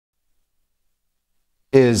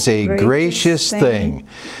is a gracious thing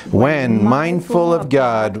when, mindful of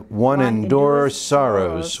God, one endures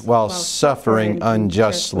sorrows while suffering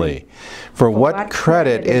unjustly. For what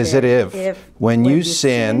credit is it if, when you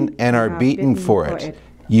sin and are beaten for it,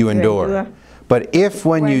 you endure? But if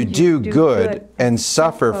when you do good and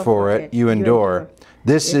suffer for it, you endure,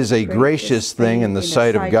 this is a gracious thing in the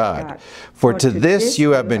sight of God. For to this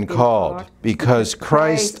you have been called, because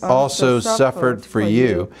Christ also suffered for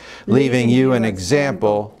you, leaving you an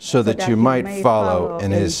example so that you might follow in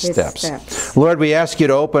His steps. Lord, we ask you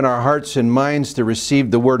to open our hearts and minds to receive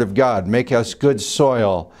the Word of God. Make us good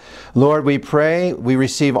soil. Lord, we pray we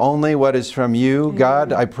receive only what is from you.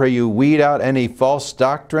 God, I pray you weed out any false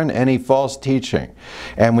doctrine, any false teaching.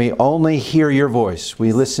 And we only hear your voice.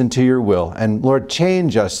 We listen to your will. And Lord,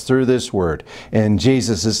 change us through this word. In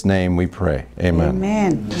Jesus' name we pray. Amen.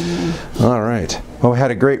 Amen. All right. Well, we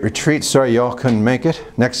had a great retreat. Sorry y'all couldn't make it.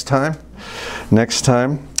 Next time. Next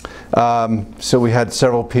time. So we had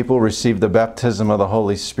several people receive the baptism of the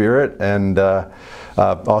Holy Spirit, and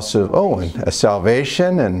also, and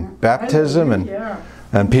salvation and baptism,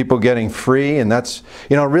 and people getting free. And that's,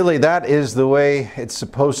 really that is the way it's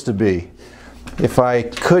supposed to be. If I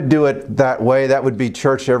could do it that way, that would be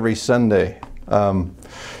church every Sunday.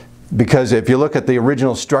 Because if you look at the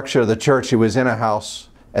original structure of the church, it was in a house,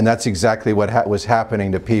 and that's exactly what was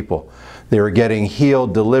happening to people. They were getting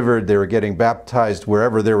healed, delivered, they were getting baptized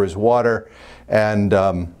wherever there was water,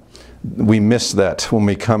 and we miss that when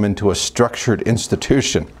we come into a structured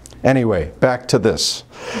institution. Anyway, back to this.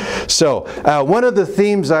 So, one of the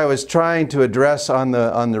themes I was trying to address on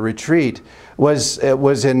the retreat was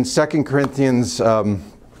in 2 Corinthians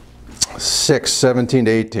 6, 17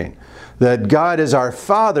 to 18. That God is our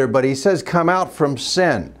Father, but He says, come out from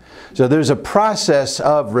sin. So there's a process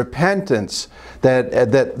of repentance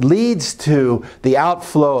that leads to the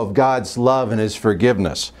outflow of God's love and His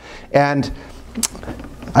forgiveness. And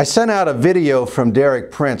I sent out a video from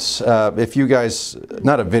Derek Prince. If you guys,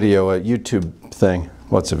 not a video, a YouTube thing.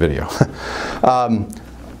 What's a video?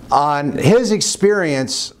 On his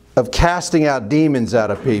experience of casting out demons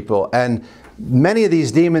out of people. And many of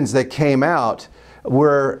these demons that came out they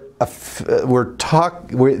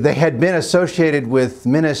had been associated with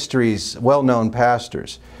ministries, well-known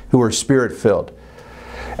pastors who were spirit-filled.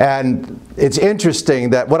 And it's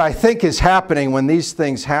interesting that what I think is happening when these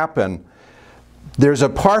things happen, there's a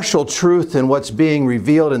partial truth in what's being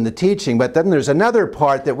revealed in the teaching, but then there's another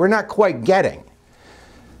part that we're not quite getting.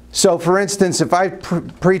 So for instance, if I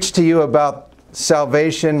preach to you about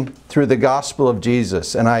salvation through the gospel of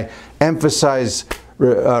Jesus, and I emphasize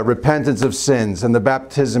repentance of sins and the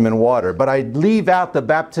baptism in water, but I leave out the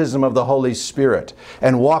baptism of the Holy Spirit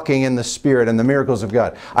and walking in the Spirit and the miracles of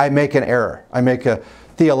God, I make an error. I make a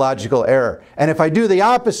theological error. And if I do the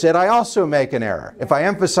opposite, I also make an error. If I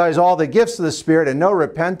emphasize all the gifts of the Spirit and no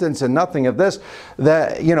repentance and nothing of this,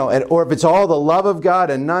 or if it's all the love of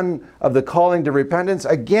God and none of the calling to repentance,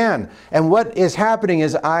 again. And what is happening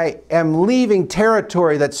is I am leaving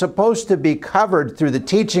territory that's supposed to be covered through the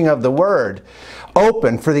teaching of the Word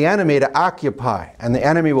open for the enemy to occupy. And the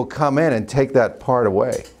enemy will come in and take that part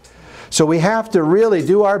away. So we have to really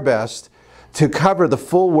do our best to cover the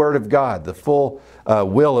full Word of God, the full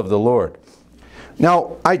will of the Lord.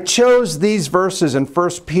 Now, I chose these verses in 1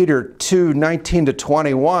 Peter 2, 19 to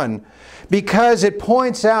 21 because it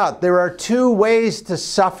points out there are two ways to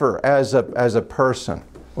suffer as a person,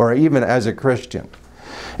 or even as a Christian.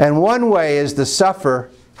 And one way is to suffer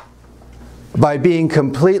by being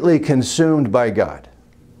completely consumed by God.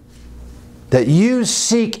 That you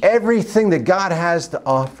seek everything that God has to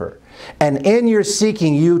offer. And in your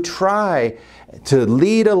seeking, you try to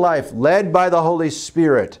lead a life led by the Holy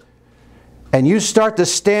Spirit. And you start to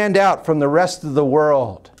stand out from the rest of the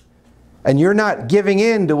world. And you're not giving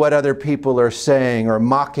in to what other people are saying or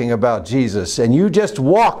mocking about Jesus. And you just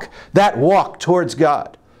walk that walk towards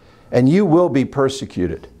God. And you will be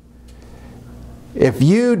persecuted. If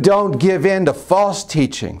you don't give in to false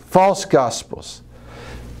teaching, false gospels,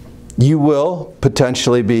 you will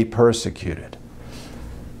potentially be persecuted.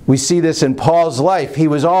 We see this in Paul's life. He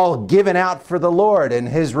was all given out for the Lord, and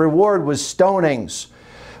his reward was stonings,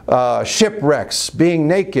 shipwrecks, being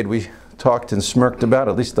naked. We talked and smirked about,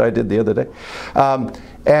 at least I did the other day.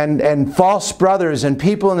 And false brothers and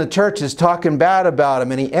people in the churches talking bad about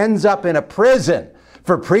him, and he ends up in a prison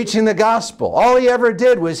for preaching the gospel. All he ever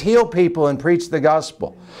did was heal people and preach the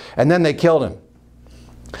gospel. And then they killed him.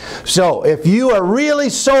 So if you are really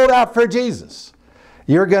sold out for Jesus,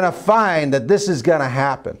 you're going to find that this is going to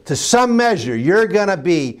happen. To some measure, you're going to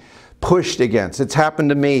be pushed against. It's happened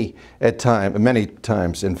to me at times, many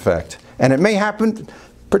times, in fact. And it may happen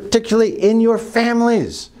particularly in your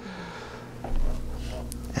families.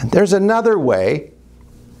 And there's another way.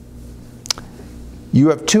 You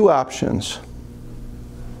have two options.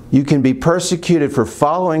 You can be persecuted for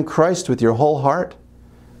following Christ with your whole heart,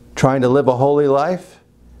 trying to live a holy life,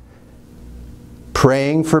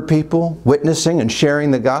 praying for people, witnessing and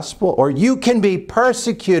sharing the gospel, or you can be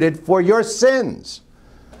persecuted for your sins.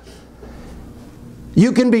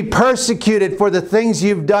 You can be persecuted for the things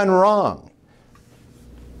you've done wrong.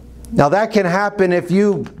 Now that can happen if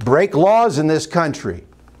you break laws in this country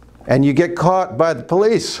and you get caught by the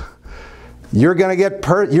police. You're going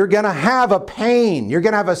to have a pain. You're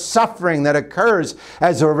going to have a suffering that occurs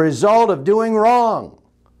as a result of doing wrong.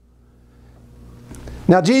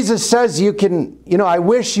 Now Jesus says I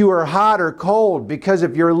wish you were hot or cold, because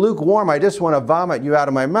if you're lukewarm, I just want to vomit you out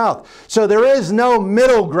of my mouth. So there is no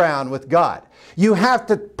middle ground with God. You have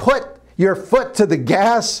to put your foot to the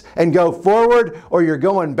gas and go forward, or you're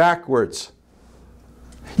going backwards.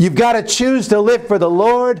 You've got to choose to live for the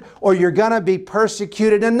Lord, or you're going to be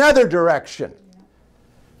persecuted in another direction.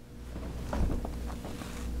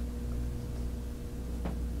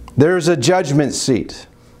 There's a judgment seat.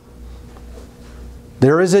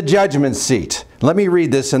 There is a judgment seat. Let me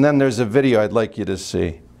read this, and then there's a video I'd like you to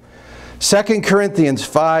see. 2 Corinthians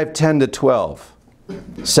 5:10-12.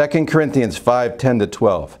 2 Corinthians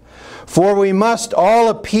 5:10-12. For we must all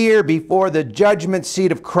appear before the judgment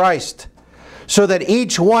seat of Christ, so that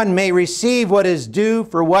each one may receive what is due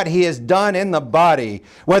for what he has done in the body,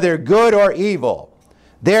 whether good or evil.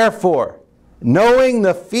 Therefore, knowing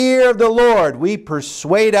the fear of the Lord, we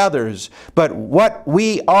persuade others, but what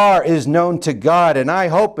we are is known to God, and I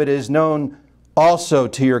hope it is known also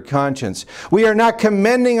to your conscience. We are not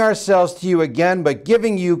commending ourselves to you again, but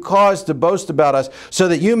giving you cause to boast about us, so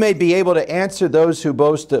that you may be able to answer those who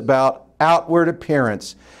boast about outward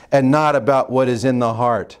appearance and not about what is in the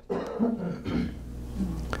heart.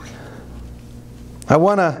 I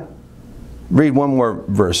want to read one more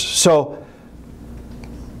verse. So,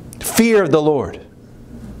 fear of the Lord,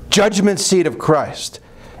 judgment seat of Christ.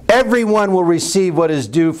 Everyone will receive what is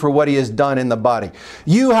due for what he has done in the body.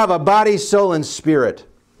 You have a body, soul, and spirit.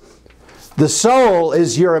 The soul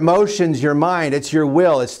is your emotions, your mind, it's your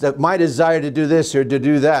will. It's my desire to do this or to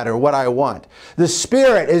do that, or what I want. The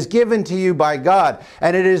spirit is given to you by God,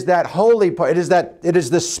 and it is that holy part, it is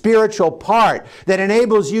the spiritual part that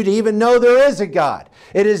enables you to even know there is a God.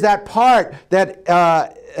 It is that part that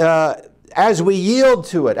as we yield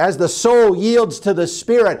to it, as the soul yields to the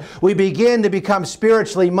Spirit, we begin to become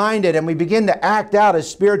spiritually minded, and we begin to act out as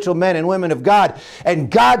spiritual men and women of God. And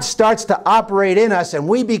God starts to operate in us, and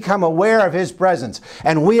we become aware of His presence.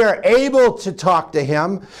 And we are able to talk to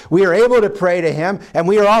Him, we are able to pray to Him, and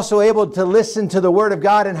we are also able to listen to the Word of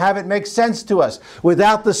God and have it make sense to us.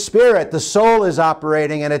 Without the Spirit, the soul is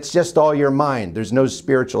operating, and it's just all your mind. There's no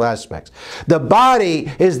spiritual aspects. The body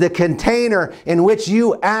is the container in which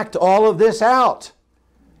you act all of this out.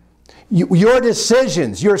 Your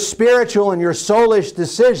decisions, your spiritual and your soulish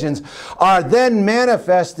decisions, are then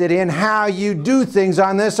manifested in how you do things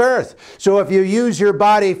on this earth. So if you use your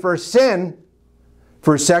body for sin,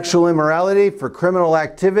 for sexual immorality, for criminal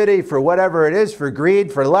activity, for whatever it is, for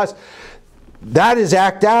greed, for lust, that is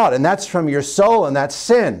act out, and that's from your soul, and that's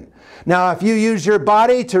sin. Now if you use your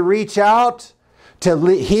body to reach out, to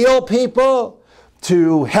heal people,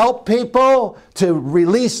 to help people, to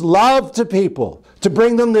release love to people, to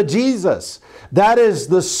bring them to Jesus, that is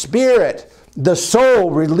the Spirit, the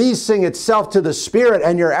soul releasing itself to the Spirit,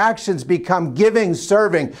 and your actions become giving,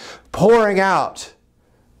 serving, pouring out.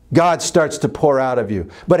 God starts to pour out of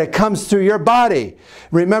you. But it comes through your body.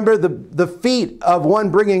 Remember, the feet of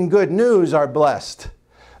one bringing good news are blessed.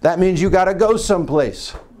 That means you got to go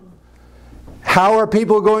someplace. How are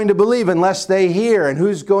people going to believe unless they hear? And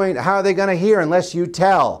how are they going to hear unless you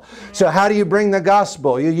tell? So how do you bring the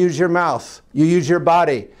gospel? You use your mouth. You use your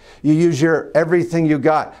body. You use everything you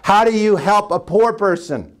got. How do you help a poor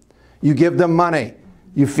person? You give them money.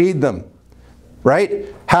 You feed them. Right?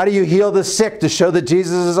 How do you heal the sick to show that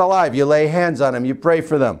Jesus is alive? You lay hands on them. You pray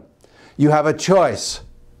for them. You have a choice.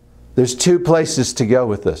 There's two places to go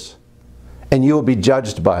with this. And you will be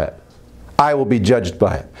judged by it. I will be judged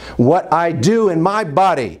by it. What I do in my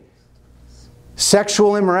body,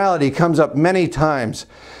 sexual immorality comes up many times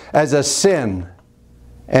as a sin.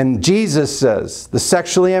 And Jesus says, the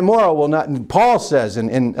sexually immoral will not, and Paul says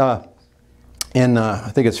in I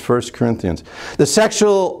think it's 1 Corinthians, the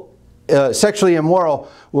sexually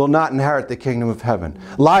immoral will not inherit the kingdom of heaven.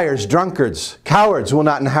 Liars, drunkards, cowards will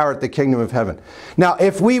not inherit the kingdom of heaven. Now,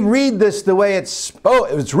 if we read this the way it's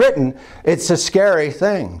written, it's a scary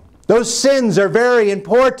thing. Those sins are very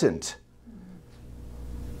important.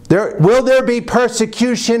 Will there be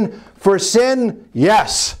persecution for sin?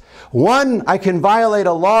 Yes. One, I can violate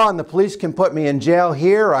a law and the police can put me in jail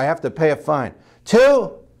here, or I have to pay a fine.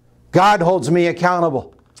 Two, God holds me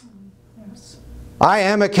accountable. Yes. I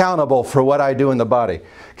am accountable for what I do in the body.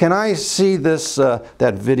 Can I see this,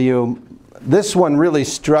 that video? This one really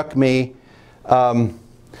struck me.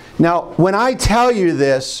 Now, when I tell you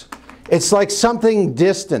this, it's like something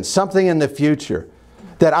distant, something in the future,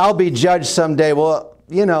 that I'll be judged someday. Well,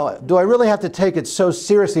 you know, do I really have to take it so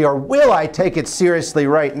seriously, or will I take it seriously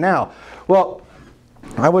right now? Well,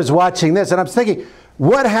 I was watching this and I'm thinking,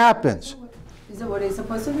 what happens? Is it what it's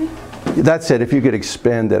supposed to be? That's it, if you could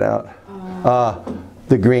expand it out.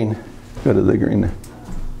 The green. Go to the green there.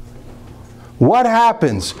 What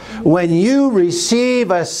happens when you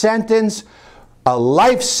receive a sentence, a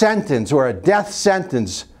life sentence or a death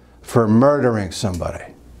sentence for murdering somebody?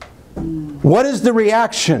 What is the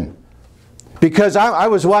reaction? Because I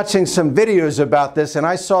was watching some videos about this and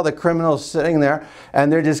I saw the criminals sitting there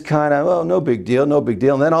and they're just kind of, oh, no big deal, no big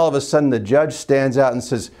deal. And then all of a sudden the judge stands out and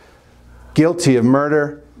says, guilty of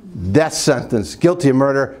murder, death sentence, guilty of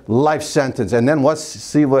murder, life sentence. And then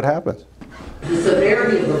see what happens. The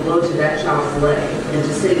severity of the blow to that child's leg, and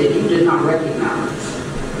to say that you did not recognize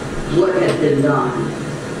what had been done,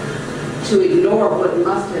 to ignore what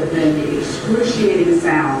must have been the excruciating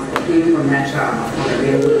sounds that came from that child on a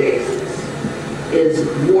daily basis, is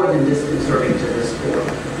more than disconcerting to this court.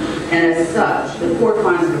 And as such, the court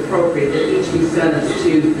finds it appropriate that each be sentenced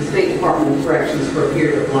to the State Department of Corrections for a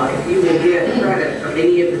period of life. You will get credit for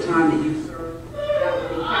any of the time that you serve. That will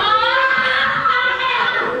be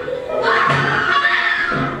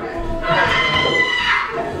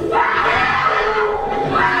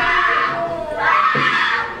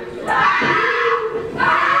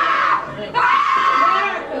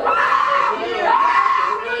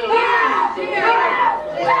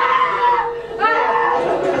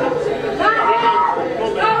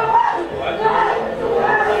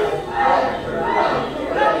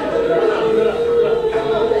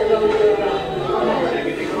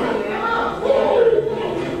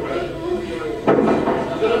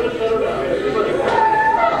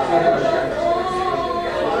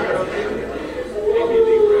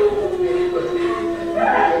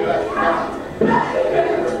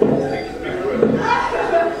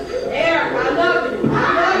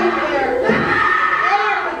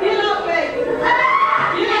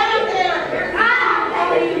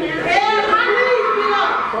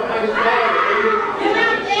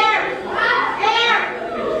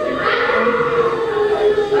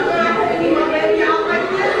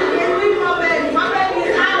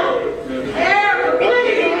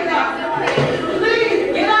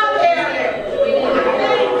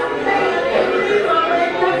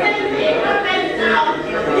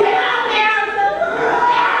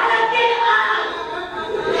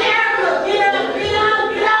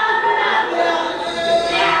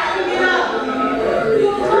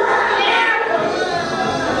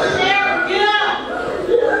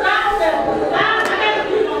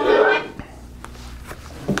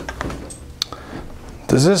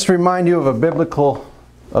Does this remind you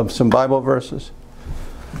of some Bible verses?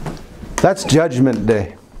 That's Judgment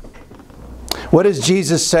Day. What does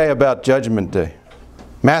Jesus say about Judgment Day?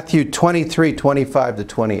 Matthew 23, 25 to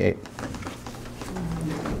 28.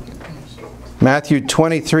 Matthew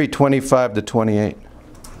 23, 25 to 28.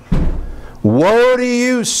 Woe to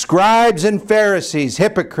you, scribes and Pharisees,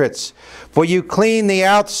 hypocrites, for you clean the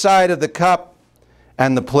outside of the cup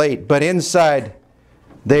and the plate, but inside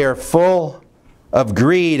they are full of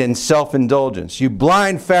greed and self-indulgence. You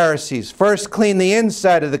blind Pharisees, first clean the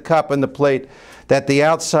inside of the cup and the plate, that the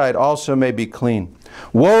outside also may be clean.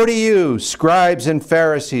 Woe to you, scribes and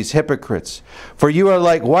Pharisees, hypocrites, for you are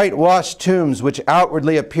like whitewashed tombs, which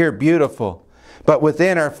outwardly appear beautiful, but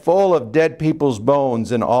within are full of dead people's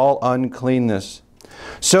bones and all uncleanness.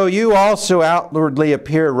 So you also outwardly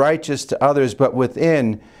appear righteous to others, but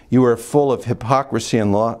within you are full of hypocrisy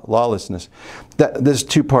and lawlessness. There's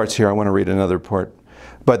two parts here. I want to read another part.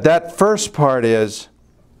 But that first part is,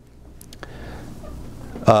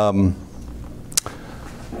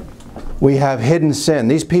 we have hidden sin.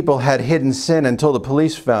 These people had hidden sin until the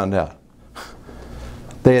police found out.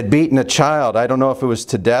 They had beaten a child. I don't know if it was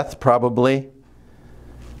to death, probably.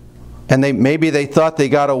 And maybe they thought they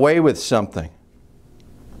got away with something.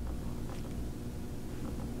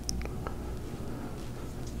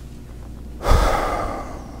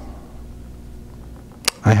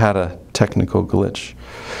 I had a technical glitch.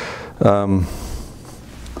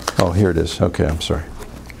 Oh, here it is. Okay, I'm sorry.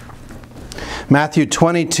 Matthew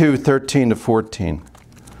 22, 13 to 14.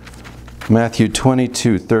 Matthew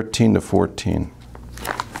 22, 13 to 14.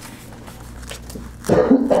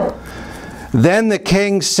 Then the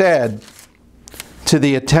king said to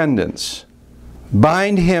the attendants,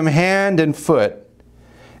 "Bind him hand and foot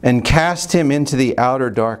and cast him into the outer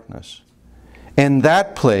darkness. In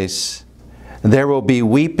that place there will be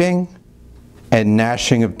weeping and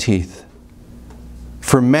gnashing of teeth.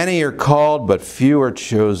 For many are called, but few are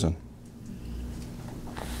chosen."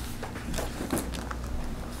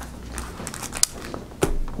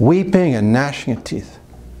 Weeping and gnashing of teeth.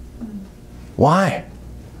 Why?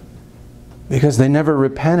 Because they never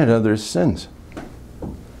repented of their sins.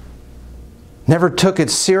 Never took it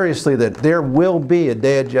seriously that there will be a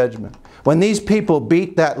day of judgment. When these people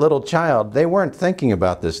beat that little child, they weren't thinking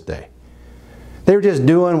about this day. They were just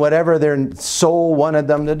doing whatever their soul wanted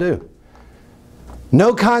them to do.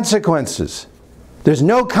 No consequences. There's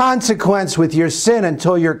no consequence with your sin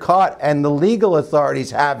until you're caught and the legal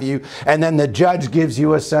authorities have you, and then the judge gives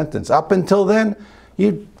you a sentence. Up until then,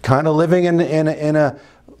 you're kind of living in a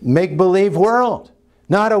make-believe world,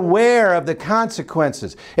 not aware of the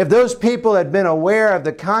consequences. If those people had been aware of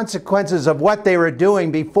the consequences of what they were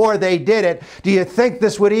doing before they did it, do you think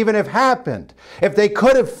this would even have happened? If they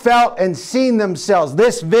could have felt and seen themselves,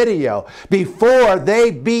 this video, before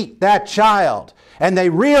they beat that child, and they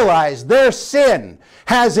realized their sin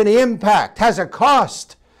has an impact, has a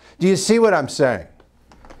cost. Do you see what I'm saying?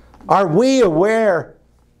 Are we aware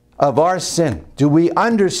of our sin? Do we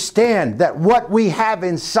understand that what we have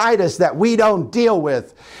inside us that we don't deal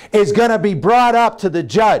with is going to be brought up to the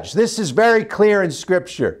judge? This is very clear in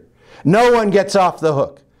Scripture. No one gets off the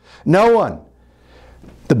hook. No one.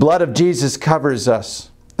 The blood of Jesus covers us.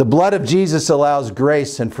 The blood of Jesus allows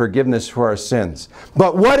grace and forgiveness for our sins.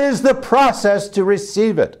 But what is the process to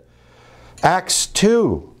receive it? Acts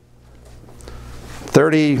 2,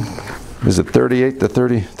 30, is it 38 to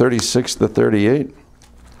 30, 36 to 38?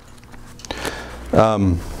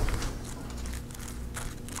 Well,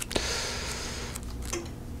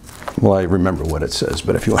 I remember what it says,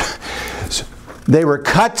 but if you want. They were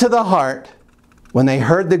cut to the heart when they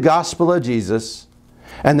heard the gospel of Jesus,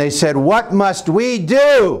 and they said, "What must we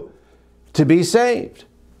do to be saved?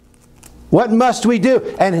 What must we do?"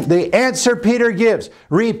 And the answer Peter gives,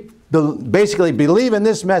 basically believe in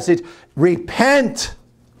this message, repent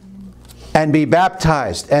and be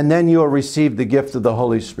baptized, and then you'll receive the gift of the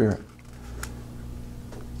Holy Spirit.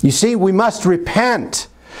 You see, we must repent.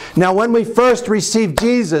 Now, when we first receive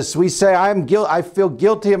Jesus, we say, I feel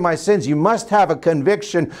guilty of my sins. You must have a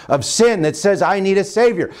conviction of sin that says, I need a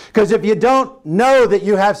Savior. Because if you don't know that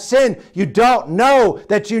you have sin, you don't know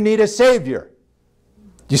that you need a Savior.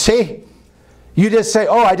 You see? You just say,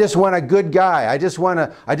 oh, I just want a good guy. I just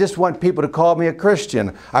want people to call me a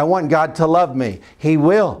Christian. I want God to love me. He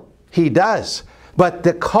will. He does. But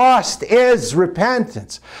the cost is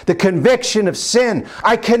repentance, the conviction of sin.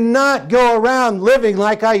 I cannot go around living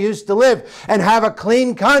like I used to live and have a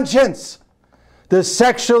clean conscience. The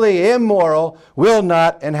sexually immoral will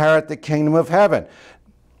not inherit the kingdom of heaven.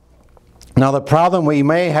 Now, the problem we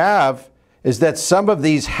may have is that some of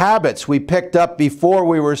these habits we picked up before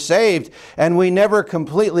we were saved and we never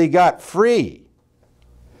completely got free.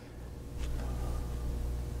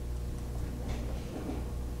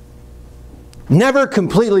 Never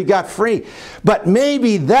completely got free. But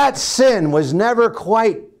maybe that sin was never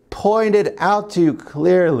quite pointed out to you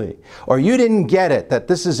clearly. Or you didn't get it, that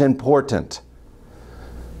this is important.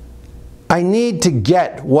 I need to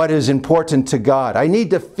get what is important to God. I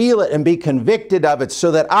need to feel it and be convicted of it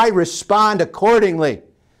so that I respond accordingly.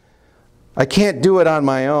 I can't do it on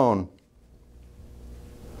my own.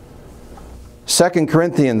 2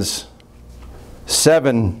 Corinthians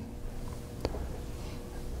 7,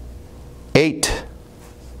 8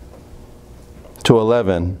 to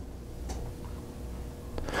 11.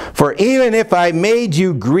 For even if I made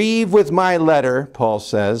you grieve with my letter, Paul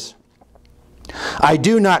says, I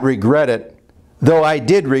do not regret it, though I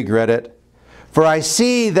did regret it. For I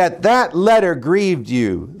see that that letter grieved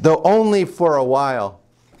you, though only for a while.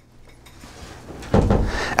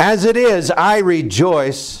 As it is, I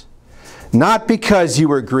rejoice, not because you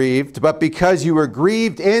were grieved, but because you were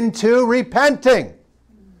grieved into repenting.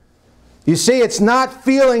 You see, it's not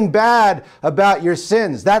feeling bad about your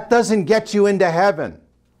sins. That doesn't get you into heaven.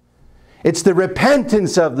 It's the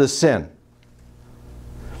repentance of the sin.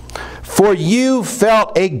 For you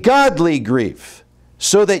felt a godly grief,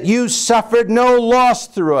 so that you suffered no loss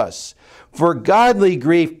through us. For godly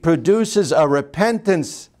grief produces a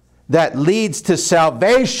repentance that leads to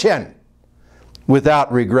salvation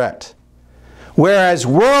without regret. Whereas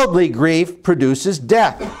worldly grief produces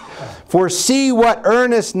death. For see what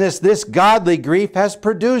earnestness this godly grief has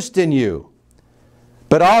produced in you.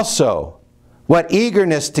 But also, what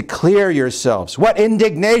eagerness to clear yourselves, what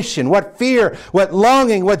indignation, what fear, what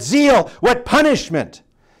longing, what zeal, what punishment.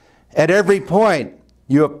 At every point,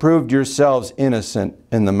 you have proved yourselves innocent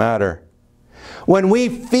in the matter. When we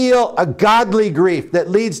feel a godly grief that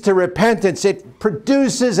leads to repentance, it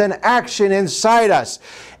produces an action inside us,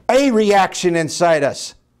 a reaction inside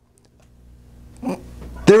us.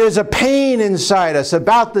 There is a pain inside us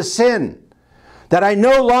about the sin, that I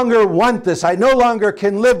no longer want this. I no longer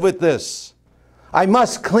can live with this. I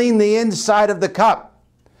must clean the inside of the cup.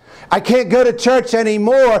 I can't go to church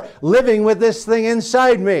anymore living with this thing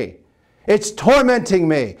inside me. It's tormenting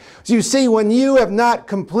me. So you see, when you have not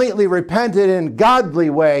completely repented in a godly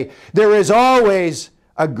way, there is always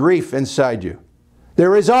a grief inside you.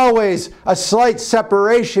 There is always a slight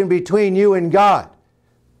separation between you and God.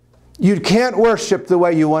 You can't worship the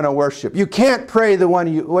way you want to worship. You can't pray the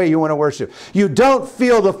way you want to worship. You don't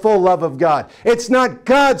feel the full love of God. It's not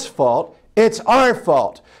God's fault. It's our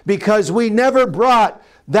fault, because we never brought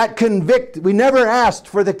that we never asked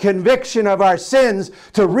for the conviction of our sins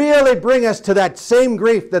to really bring us to that same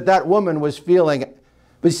grief that that woman was feeling.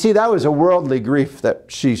 But you see, that was a worldly grief that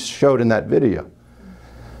she showed in that video.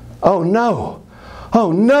 Oh no.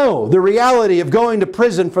 Oh no. The reality of going to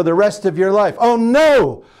prison for the rest of your life. Oh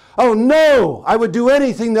no. Oh no. I would do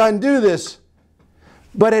anything to undo this.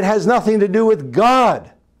 But it has nothing to do with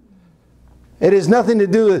God. It has nothing to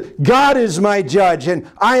do with God is my judge, and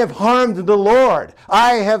I have harmed the Lord.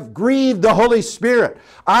 I have grieved the Holy Spirit.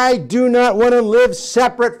 I do not want to live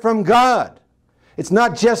separate from God. It's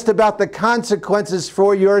not just about the consequences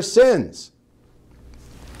for your sins.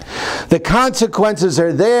 The consequences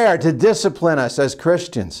are there to discipline us as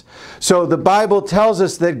Christians. So the Bible tells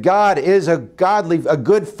us that God is a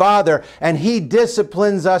good father, and He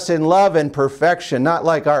disciplines us in love and perfection, not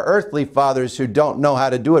like our earthly fathers who don't know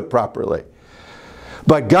how to do it properly.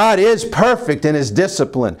 But God is perfect in His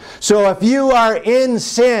discipline. So if you are in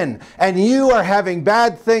sin and you are having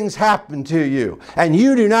bad things happen to you and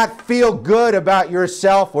you do not feel good about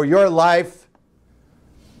yourself or your life,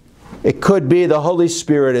 it could be the Holy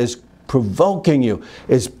Spirit is provoking you,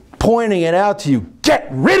 is pointing it out to you. Get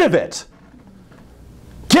rid of it.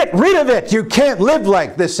 Get rid of it. You can't live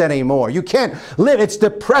like this anymore. You can't live. It's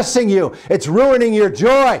depressing you. It's ruining your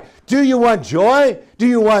joy. Do you want joy? Do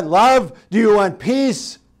you want love? Do you want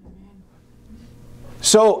peace?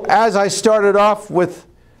 So as I started off with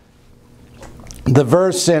the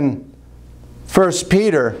verse in 1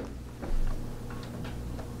 Peter,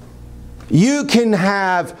 you can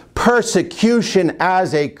have persecution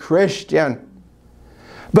as a Christian,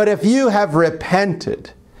 but if you have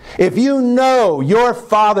repented, if you know your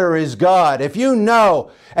Father is God, if you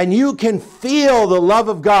know and you can feel the love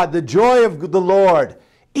of God, the joy of the Lord,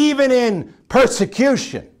 even in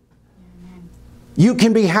persecution, you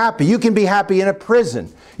can be happy. You can be happy in a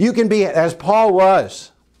prison. You can be, as Paul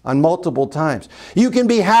was on multiple times. You can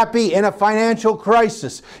be happy in a financial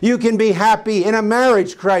crisis. You can be happy in a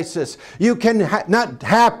marriage crisis. You can, not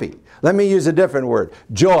happy, let me use a different word,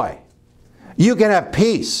 joy. You can have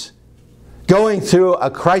peace going through a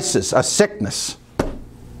crisis, a sickness.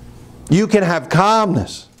 You can have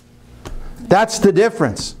calmness. That's the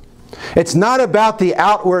difference. It's not about the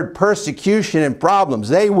outward persecution and problems.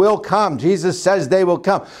 They will come. Jesus says they will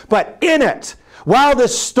come. But in it, while the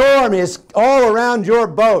storm is all around your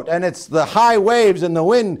boat and it's the high waves and the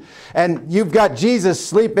wind and you've got Jesus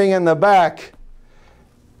sleeping in the back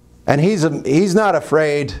and he's not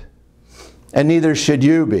afraid, and neither should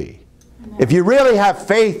you be. If you really have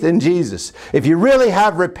faith in Jesus, if you really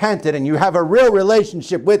have repented and you have a real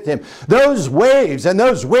relationship with Him, those waves and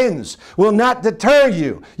those winds will not deter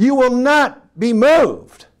you. You will not be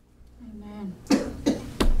moved. Amen.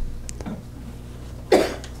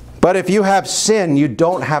 But if you have sin, you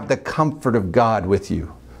don't have the comfort of God with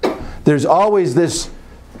you. There's always this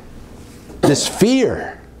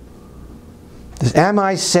fear. Am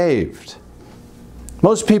I saved?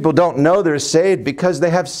 Most people don't know they're saved because they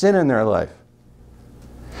have sin in their life.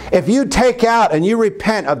 If you take out and you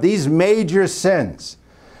repent of these major sins,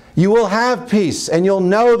 you will have peace and you'll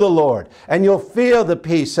know the Lord and you'll feel the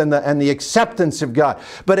peace and the acceptance of God.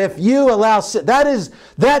 But if you allow sin,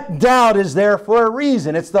 that doubt is there for a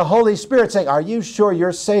reason. It's the Holy Spirit saying, are you sure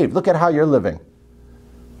you're saved? Look at how you're living.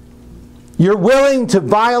 You're willing to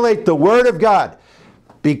violate the Word of God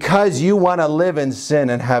because you want to live in sin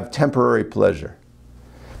and have temporary pleasure.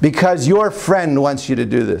 Because your friend wants you to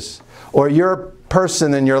do this, or your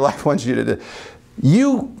person in your life wants you to do it.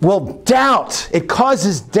 You will doubt. It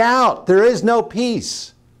causes doubt. There is no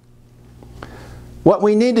peace. What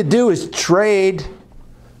we need to do is trade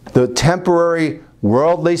the temporary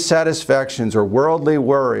worldly satisfactions or worldly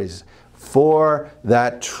worries for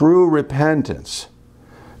that true repentance,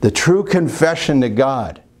 the true confession to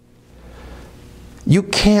God. You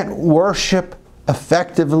can't worship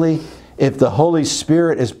effectively if the Holy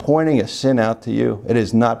Spirit is pointing a sin out to you. It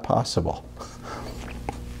is not possible.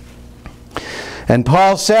 And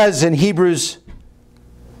Paul says in Hebrews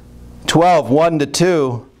 12,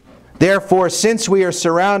 1-2, therefore, since we are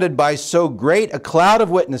surrounded by so great a cloud of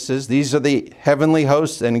witnesses, these are the heavenly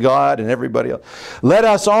hosts and God and everybody else, let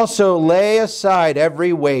us also lay aside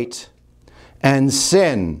every weight and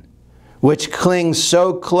sin which clings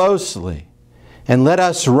so closely, and let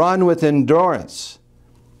us run with endurance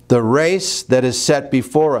the race that is set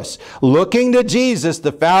before us, looking to Jesus,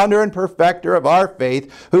 the founder and perfecter of our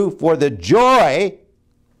faith, who for the joy,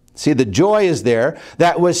 see, the joy is there,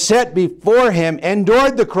 that was set before him,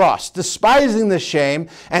 endured the cross, despising the shame,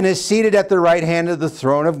 and is seated at the right hand of the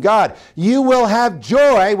throne of God. You will have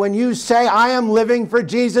joy when you say, I am living for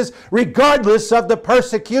Jesus, regardless of the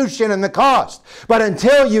persecution and the cost. But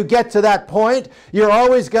until you get to that point, you're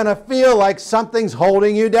always going to feel like something's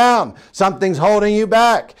holding you down, something's holding you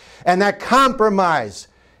back. And that compromise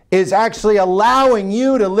is actually allowing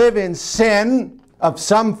you to live in sin of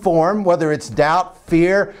some form, whether it's doubt,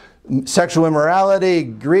 fear, sexual immorality,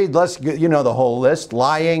 greed, you know the whole list,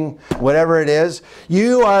 lying, whatever it is.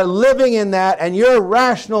 You are living in that and you're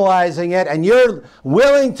rationalizing it and you're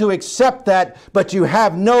willing to accept that, but you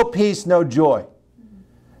have no peace, no joy.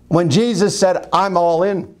 When Jesus said, I'm all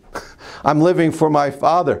in, I'm living for my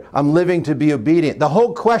Father, I'm living to be obedient. The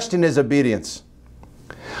whole question is obedience.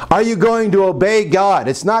 Are you going to obey God?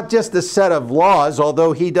 It's not just a set of laws,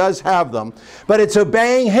 although He does have them, but it's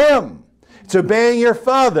obeying Him. It's obeying your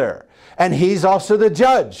Father. And He's also the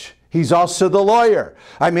judge. He's also the lawyer.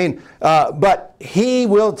 I mean, but He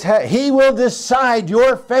will decide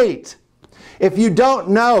your fate. If you don't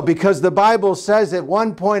know, because the Bible says at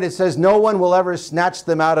one point, it says, no one will ever snatch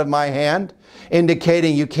them out of my hand,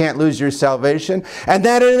 indicating you can't lose your salvation. And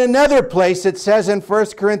then in another place, it says in 1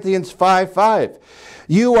 Corinthians 5:5,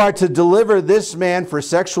 you are to deliver this man for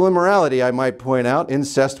sexual immorality, I might point out,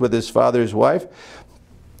 incest with his father's wife.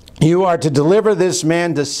 You are to deliver this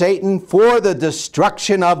man to Satan for the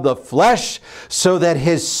destruction of the flesh, so that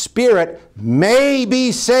his spirit may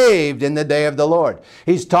be saved in the day of the Lord.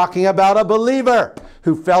 He's talking about a believer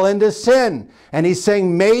who fell into sin. And he's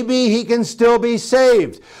saying maybe he can still be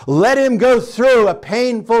saved. Let him go through a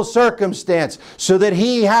painful circumstance so that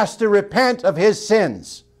he has to repent of his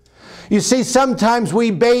sins. You see, sometimes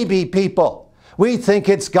we baby people. We think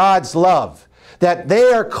it's God's love. That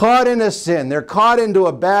they are caught in a sin. They're caught into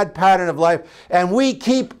a bad pattern of life. And we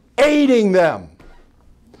keep aiding them.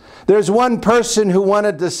 There's one person who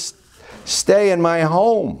wanted to stay in my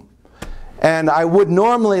home. And I would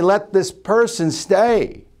normally let this person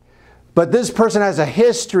stay. But this person has a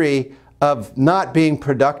history of not being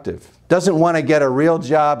productive. Doesn't want to get a real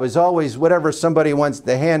job, is always, whatever somebody wants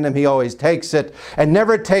to hand him, he always takes it, and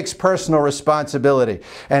never takes personal responsibility.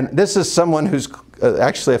 And this is someone who's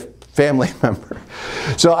actually a family member.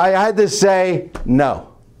 So I had to say,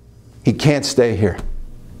 no, he can't stay here.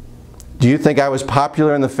 Do you think I was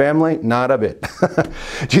popular in the family? Not a bit.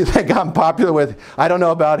 Do you think I'm popular with, I don't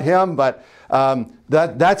know about him, but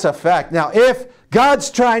that's a fact. Now, if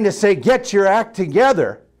God's trying to say, get your act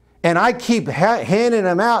together, and I keep handing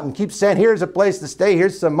him out and keep saying, here's a place to stay,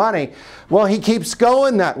 here's some money. Well, he keeps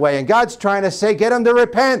going that way. And God's trying to say, get him to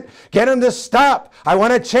repent. Get him to stop. I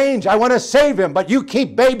want to change. I want to save him. But you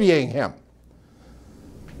keep babying him.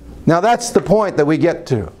 Now, that's the point that we get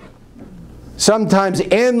to. Sometimes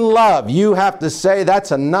in love, you have to say,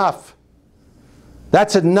 that's enough.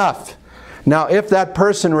 That's enough. Now, if that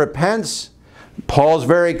person repents, Paul's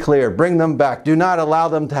very clear. Bring them back. Do not allow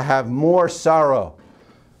them to have more sorrow.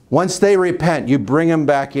 Once they repent, you bring them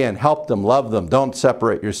back in. Help them, love them. Don't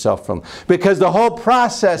separate yourself from them. Because the whole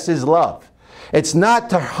process is love. It's not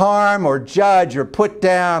to harm or judge or put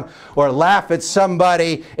down or laugh at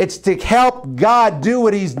somebody. It's to help God do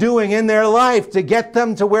what He's doing in their life to get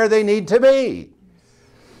them to where they need to be.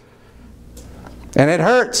 And it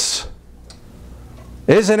hurts.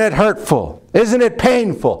 Isn't it hurtful? Isn't it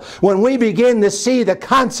painful when we begin to see the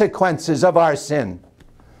consequences of our sin?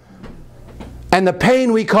 And the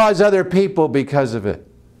pain we cause other people because of it.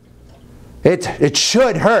 It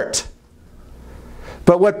should hurt.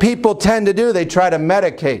 But what people tend to do, they try to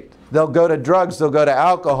medicate. They'll go to drugs, they'll go to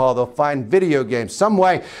alcohol, they'll find video games, some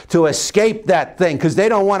way to escape that thing because they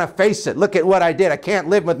don't want to face it. Look at what I did. I can't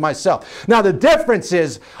live with myself. Now the difference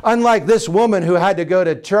is, unlike this woman who had to go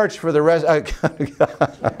to church for the rest...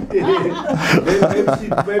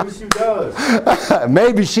 maybe she does.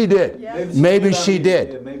 Maybe she did. Yeah. Maybe she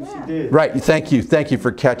did. Yeah, maybe She did. Right, thank you. Thank you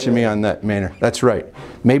for catching me on that, Maynard. That's right.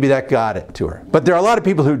 Maybe that got it to her. But there are a lot of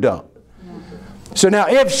people who don't. So now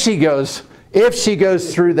if she goes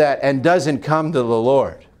through that and doesn't come to the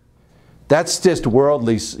Lord, that's just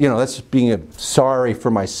worldly, that's being sorry for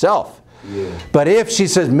myself. Yeah. But if she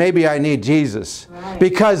says, maybe I need Jesus,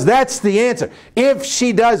 because that's the answer. If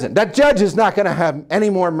she doesn't, that judge is not going to have any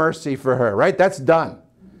more mercy for her, right? That's done.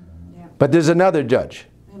 Yeah. But there's another judge.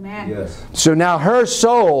 Amen. Yes. So now her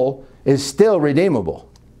soul is still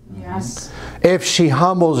redeemable. Yes. If she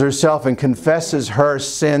humbles herself and confesses her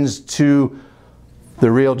sins to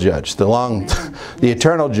the real judge, the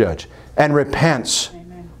eternal judge, and repents.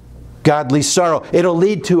 Amen. Godly sorrow. It'll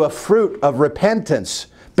lead to a fruit of repentance.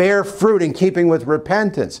 Bear fruit in keeping with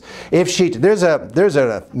repentance. There's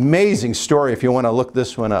an amazing story, if you want to look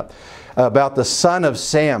this one up, about the son of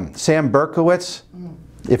Sam Berkowitz.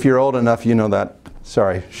 If you're old enough, you know that.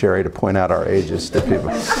 Sorry, Sherry, to point out our ages to people.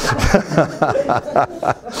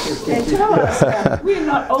 Hey, tell us, we're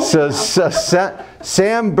not old So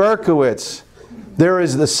Sam Berkowitz, there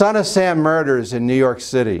is the son of Sam murders in New York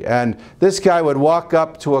City, and this guy would walk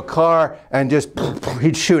up to a car and just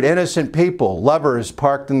he'd shoot innocent people, lovers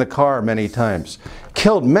parked in the car many times,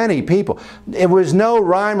 killed many people. It was no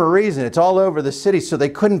rhyme or reason. It's all over the city, so they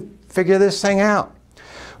couldn't figure this thing out.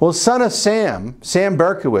 Well, son of Sam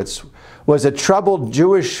Berkowitz, was a troubled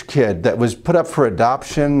Jewish kid that was put up for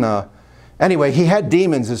adoption. Anyway, he had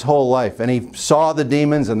demons his whole life, and he saw the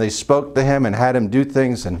demons, and they spoke to him and had him do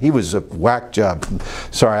things, and he was a whack job.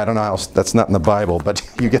 Sorry, I don't know how else, that's not in the Bible, but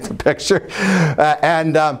you get the picture.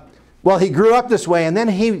 Well, he grew up this way, and then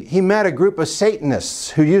he met a group of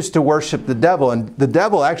Satanists who used to worship the devil, and the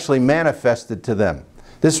devil actually manifested to them.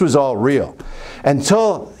 This was all real.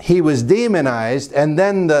 Until he was demonized, and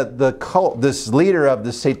then the cult, this leader of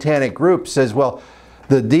the satanic group says, well,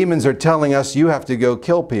 the demons are telling us you have to go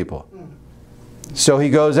kill people. So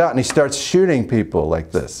he goes out and he starts shooting people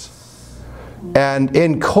like this. And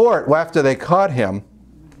in court, after they caught him,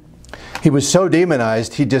 he was so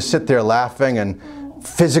demonized, he'd just sit there laughing and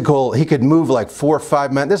he could move like 4 or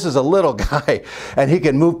 5 men. This is a little guy, and he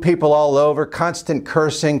could move people all over, constant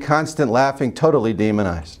cursing, constant laughing, totally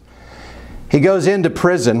demonized. He goes into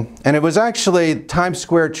prison, and it was actually Times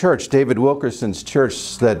Square Church, David Wilkerson's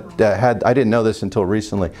church, that I didn't know this until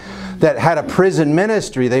recently, that had a prison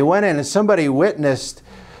ministry. They went in and somebody witnessed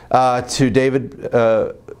to David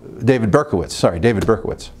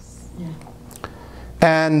Berkowitz. Yeah.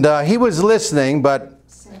 And he was listening, but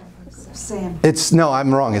Sam. no,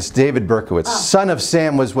 I'm wrong. It's David Berkowitz. Oh. Son of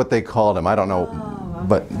Sam was what they called him. I don't know. Oh,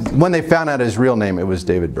 But when they found out his real name, it was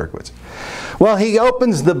David Berkowitz. Well, he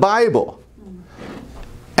opens the Bible.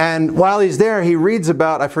 And while he's there, he reads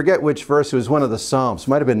about, I forget which verse, it was one of the Psalms. It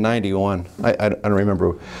might have been 91. I don't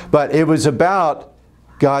remember. But it was about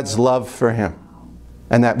God's love for him.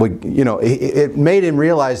 And that would, it made him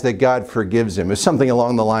realize that God forgives him. It was something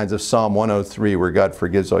along the lines of Psalm 103, where God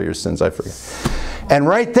forgives all your sins. I forget. And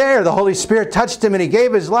right there, the Holy Spirit touched him and he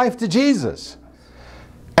gave his life to Jesus.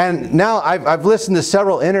 And now I've listened to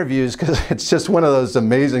several interviews because it's just one of those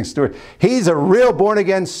amazing stories. He's a real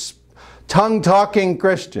born-again, tongue-talking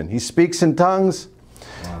Christian. He speaks in tongues.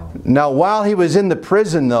 Wow. Now, while he was in the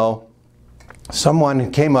prison, though,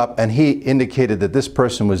 someone came up and he indicated that this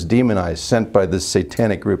person was demonized, sent by this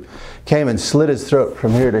satanic group, came and slit his throat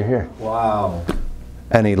from here to here. Wow.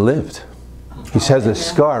 And he lived. He has a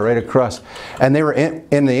scar right across. And they were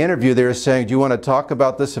in the interview, they were saying, do you want to talk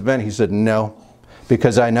about this event? He said, no,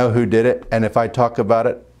 because I know who did it. And if I talk about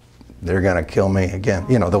it, they're going to kill me again.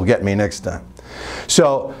 They'll get me next time.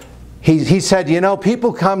 So he said,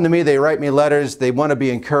 people come to me, they write me letters, they want to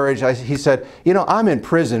be encouraged. He said, I'm in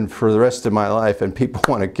prison for the rest of my life and people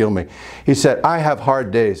want to kill me. He said, I have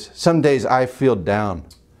hard days. Some days I feel down.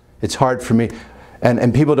 It's hard for me.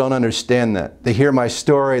 And people don't understand that. They hear my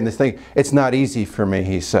story and they think, it's not easy for me,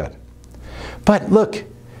 he said. But look,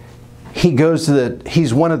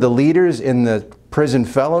 he's one of the leaders in the prison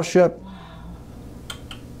fellowship.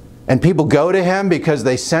 And people go to him because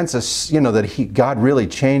they sense that God really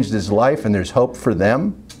changed his life and there's hope for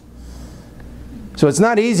them. So it's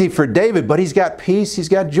not easy for David, but he's got peace, he's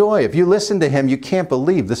got joy. If you listen to him, you can't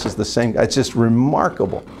believe this is the same guy. It's just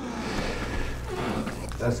remarkable.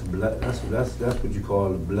 That's what you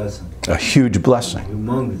call a blessing. A huge blessing.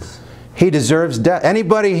 Humongous. He deserves death.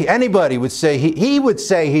 Anybody would say he would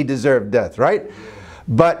say he deserved death, right?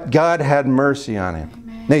 But God had mercy on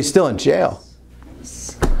him. Now he's still in jail.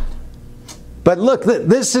 But look,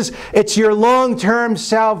 it's your long-term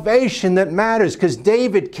salvation that matters, because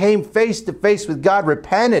David came face to face with God,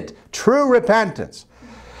 repented, true repentance.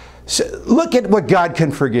 So look at what God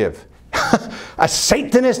can forgive. A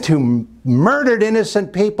Satanist who murdered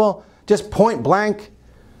innocent people, just point blank.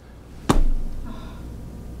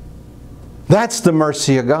 That's the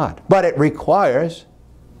mercy of God. But it requires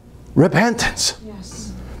repentance.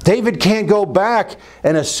 Yes. David can't go back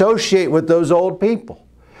and associate with those old people.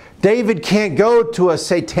 David can't go to a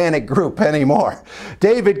satanic group anymore.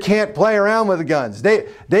 David can't play around with guns.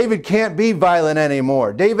 David can't be violent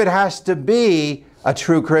anymore. David has to be a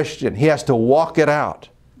true Christian. He has to walk it out.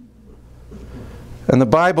 And the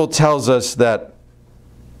Bible tells us that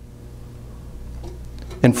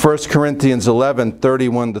in 1 Corinthians 11,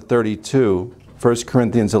 31 to 32, 1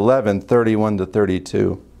 Corinthians 11, 31 to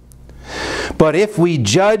 32, but if we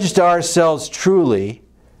judged ourselves truly,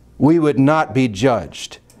 we would not be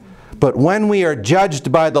judged. But when we are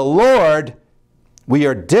judged by the Lord, we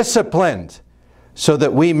are disciplined so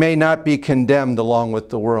that we may not be condemned along with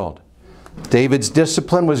the world. David's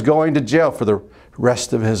discipline was going to jail for the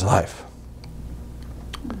rest of his life.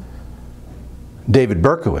 David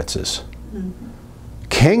Berkowitz's.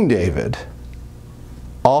 King David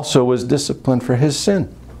also was disciplined for his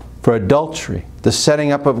sin, for adultery, the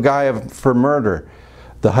setting up of a guy for murder,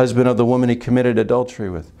 the husband of the woman he committed adultery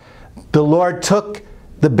with. The Lord took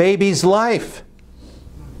the baby's life.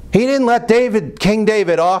 He didn't let King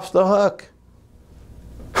David off the hook.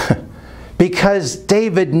 Because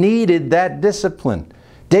David needed that discipline.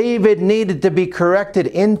 David needed to be corrected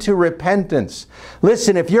into repentance.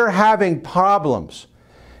 Listen, if you're having problems,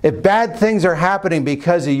 if bad things are happening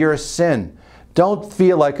because of your sin, don't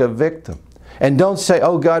feel like a victim. And don't say,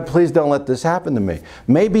 oh God, please don't let this happen to me.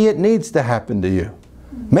 Maybe it needs to happen to you.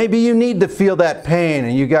 Maybe you need to feel that pain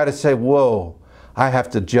and you got to say, whoa, I have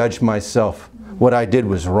to judge myself. What I did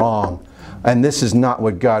was wrong. And this is not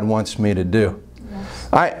what God wants me to do.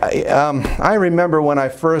 I remember when I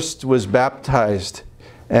first was baptized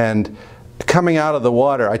and coming out of the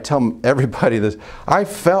water, I tell everybody this, I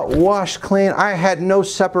felt washed clean. I had no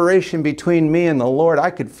separation between me and the Lord.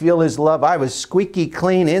 I could feel His love. I was squeaky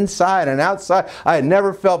clean inside and outside. I had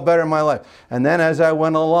never felt better in my life. And then as I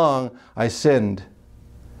went along, I sinned.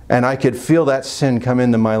 And I could feel that sin come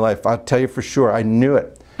into my life. I'll tell you for sure, I knew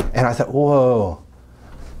it. And I thought, whoa,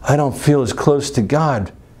 I don't feel as close to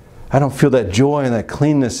God. I don't feel that joy and that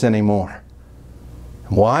cleanness anymore.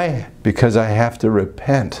 Why? Because I have to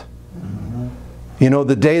repent. You know,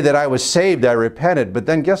 the day that I was saved, I repented. But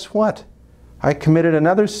then guess what? I committed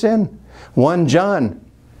another sin. 1 John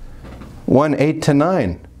 1, 8 to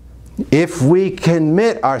 9. If we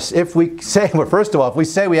commit our, if we say, well, first of all, if we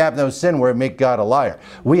say we have no sin, we make God a liar.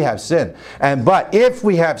 We have sin. But if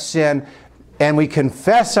we have sin and we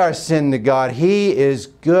confess our sin to God, He is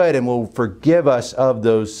good and will forgive us of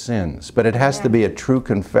those sins. But it has to be a true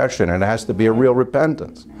confession. It has to be a real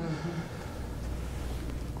repentance.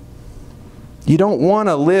 You don't want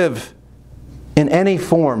to live in any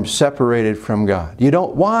form separated from God. You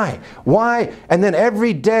don't. Why? Why? And then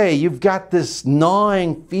every day you've got this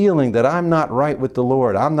gnawing feeling that I'm not right with the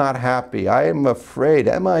Lord. I'm not happy. I am afraid.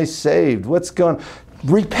 Am I saved? What's going on?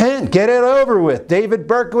 Repent. Get it over with. David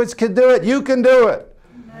Berkowitz can do it. You can do it.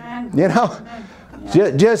 Amen. You know?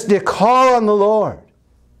 Amen. Just call on the Lord.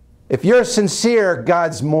 If you're sincere,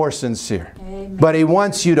 God's more sincere. Amen. But He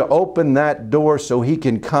wants you to open that door so He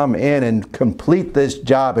can come in and complete this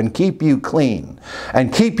job and keep you clean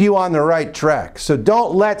and keep you on the right track. So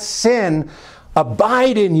don't let sin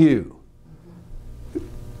abide in you.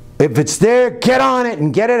 If it's there, get on it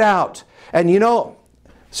and get it out. And you know,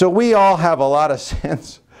 so we all have a lot of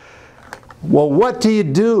sins. Well, what do you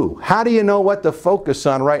do? How do you know what to focus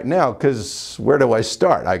on right now? Because where do I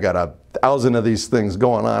start? I got 1,000 of these things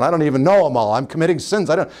going on. I don't even know them all. I'm committing sins.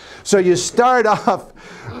 So you start off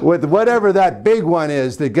with whatever that big one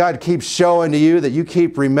is that God keeps showing to you, that you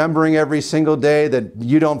keep remembering every single day, that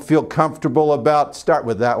you don't feel comfortable about. Start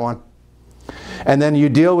with that one. And then you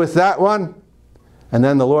deal with that one. And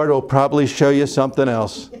then the Lord will probably show you something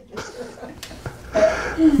else.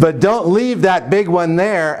 But don't leave that big one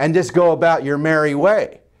there and just go about your merry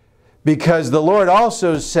way. Because the Lord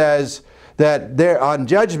also says that there on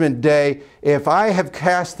Judgment Day, if I have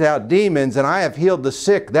cast out demons and I have healed the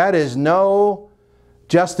sick, that is no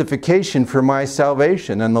justification for my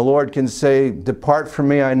salvation. And the Lord can say, depart from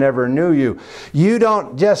me, I never knew you. You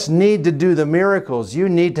don't just need to do the miracles. You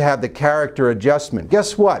need to have the character adjustment.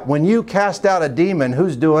 Guess what? When you cast out a demon,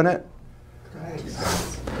 who's doing it?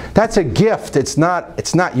 That's a gift. It's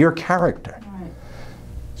not your character.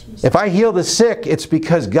 If I heal the sick, it's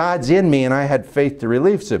because God's in me and I had faith to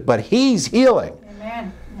release it. But He's healing.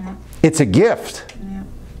 Amen. Yeah. It's a gift. Yeah.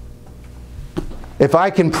 If I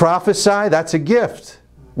can prophesy, that's a gift.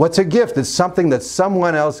 What's a gift? It's something that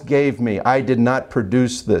someone else gave me. I did not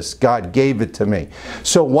produce this. God gave it to me.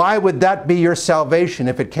 So why would that be your salvation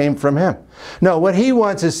if it came from Him? No, what He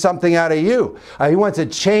wants is something out of you. He wants a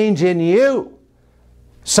change in you.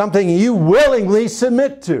 Something you willingly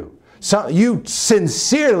submit to. You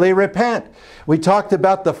sincerely repent. We talked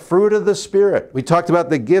about the fruit of the Spirit. We talked about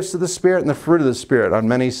the gifts of the Spirit and the fruit of the Spirit on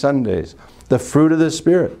many Sundays. The fruit of the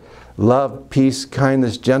Spirit. Love, peace,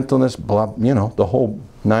 kindness, gentleness, blah, you know, the whole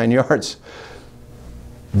 9 yards.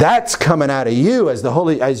 That's coming out of you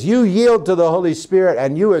as you yield to the Holy Spirit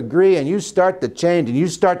and you agree and you start to change and you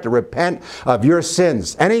start to repent of your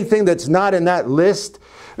sins. Anything that's not in that list,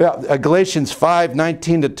 Galatians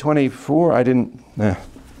 5:19 to 24, I didn't...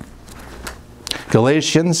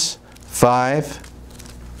 Galatians 5.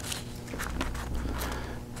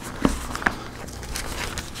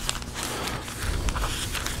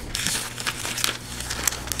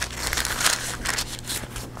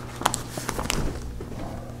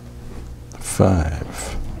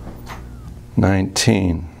 Five,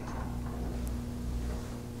 19.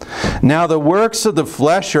 Now the works of the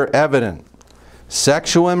flesh are evident: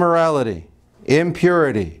 sexual immorality,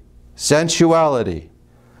 impurity, sensuality,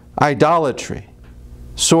 idolatry,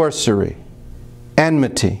 sorcery,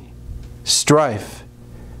 enmity, strife,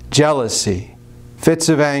 jealousy, fits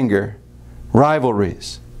of anger,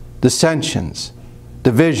 rivalries, dissensions,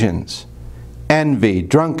 divisions, envy,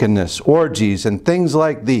 drunkenness, orgies, and things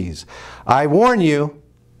like these. I warn you,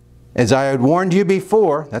 as I had warned you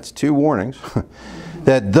before, that's 2 warnings,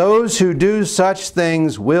 that those who do such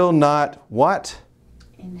things will not, what?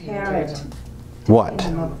 Inherit. What? The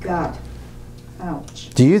kingdom of God.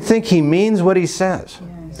 Ouch. Do you think he means what he says?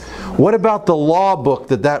 Yes. What about the law book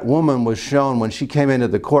that woman was shown when she came into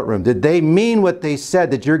the courtroom? Did they mean what they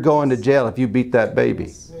said, that you're going to jail if you beat that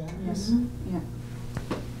baby? Yes. Yeah.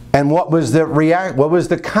 And what was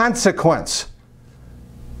the consequence?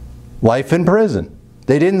 Life in prison.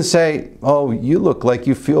 They didn't say, oh, you look like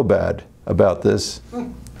you feel bad about this.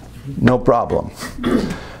 No problem.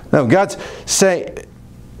 No, God's saying,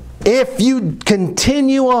 if you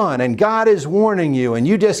continue on and God is warning you and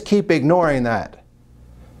you just keep ignoring that,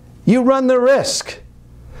 you run the risk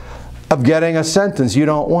of getting a sentence you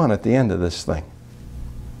don't want at the end of this thing.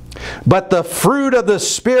 But the fruit of the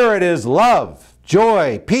Spirit is love,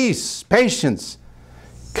 joy, peace, patience,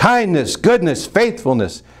 kindness, goodness,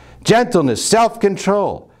 faithfulness, gentleness,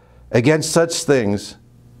 self-control. Against such things,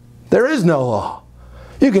 there is no law.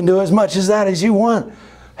 You can do as much as that as you want.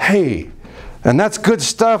 Hey, and that's good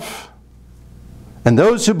stuff. And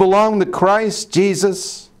those who belong to Christ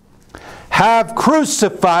Jesus have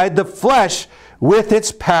crucified the flesh with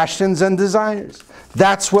its passions and desires.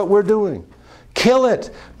 That's what we're doing. Kill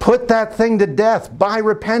it. Put that thing to death by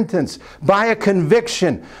repentance, by a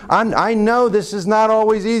conviction. I know this is not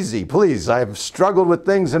always easy. Please, I've struggled with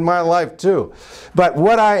things in my life too. But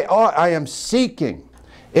what I am seeking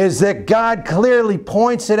is that God clearly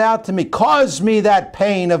points it out to me. Cause me that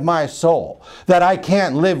pain of my soul that I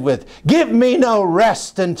can't live with. Give me no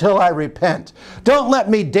rest until I repent. Don't let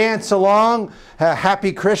me dance along, a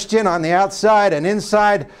happy Christian on the outside, and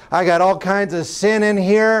inside I got all kinds of sin in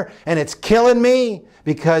here and it's killing me,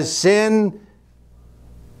 because sin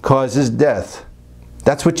causes death.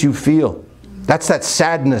 That's what you feel. That's that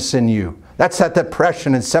sadness in you. That's that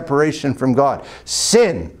depression and separation from God.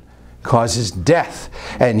 Sin causes death,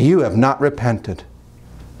 and you have not repented.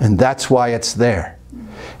 And that's why it's there.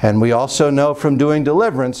 And we also know from doing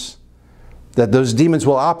deliverance that those demons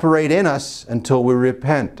will operate in us until we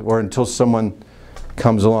repent, or until someone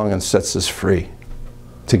comes along and sets us free.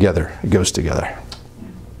 Together. It goes together.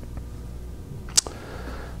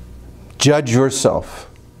 Judge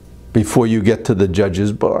yourself before you get to the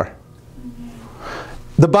judge's bar.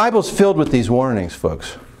 The Bible's filled with these warnings,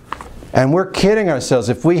 folks. And we're kidding ourselves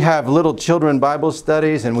if we have little children Bible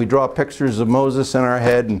studies and we draw pictures of Moses in our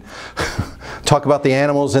head and talk about the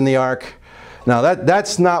animals in the ark. Now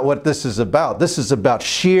that's not what this is about. This is about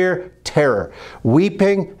sheer terror,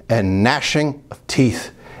 weeping and gnashing of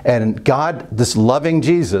teeth. And God, this loving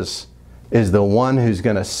Jesus, is the one who's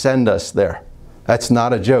going to send us there. That's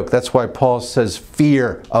not a joke. That's why Paul says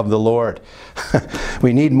fear of the Lord.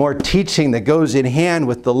 We need more teaching that goes in hand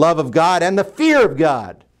with the love of God and the fear of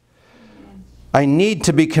God. I need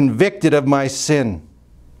to be convicted of my sin.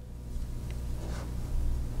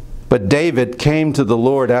 But David came to the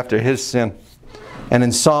Lord after his sin. And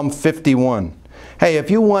in Psalm 51, hey, if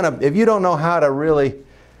you don't know how to really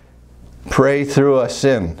pray through a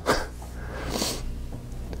sin,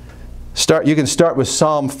 you can start with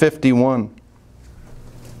Psalm 51.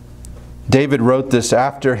 David wrote this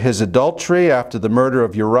after his adultery, after the murder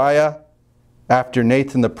of Uriah, after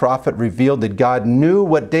Nathan the prophet revealed that God knew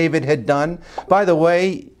what David had done. By the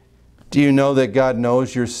way, do you know that God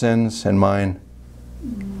knows your sins and mine?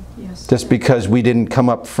 Yes. Just because we didn't come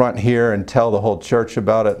up front here and tell the whole church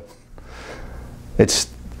about it.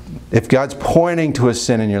 If God's pointing to a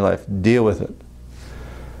sin in your life, deal with it.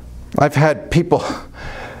 I've had people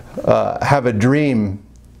have a dream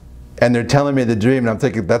and they're telling me the dream and I'm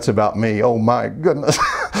thinking, that's about me. Oh my goodness.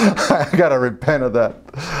 I got to repent of that.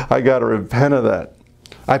 I got to repent of that.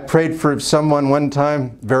 I prayed for someone one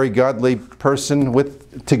time, very godly person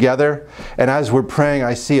together, and as we're praying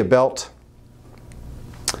I see a belt.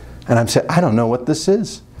 And I'm saying, I don't know what this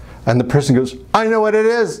is. And the person goes, I know what it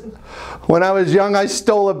is. When I was young, I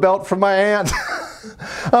stole a belt from my aunt.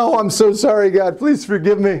 Oh, I'm so sorry, God. Please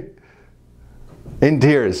forgive me. In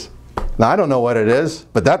tears. Now, I don't know what it is,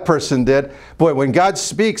 but that person did. Boy, when God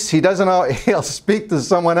speaks, He'll speak to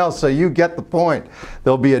someone else, so you get the point.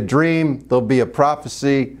 There'll be a dream, there'll be a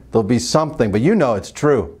prophecy, there'll be something, but you know it's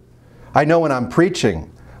true. I know when I'm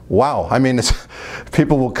preaching, wow, I mean,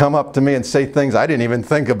 people will come up to me and say things I didn't even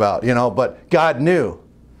think about, you know, but God knew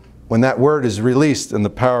when that word is released and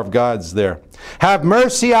the power of God's there. Have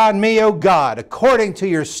mercy on me, O God, according to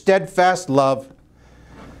your steadfast love.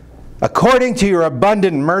 According to your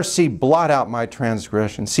abundant mercy, blot out my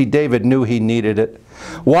transgression. See, David knew he needed it.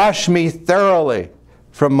 Wash me thoroughly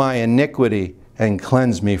from my iniquity and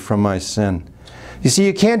cleanse me from my sin. You see,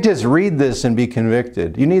 you can't just read this and be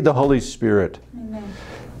convicted. You need the Holy Spirit. Amen.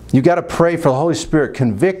 You got to pray for the Holy Spirit.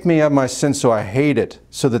 Convict me of my sin so I hate it,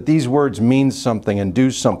 so that these words mean something and do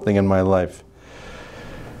something in my life.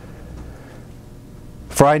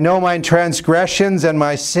 For I know my transgressions and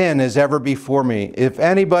my sin is ever before me. If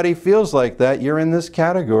anybody feels like that, you're in this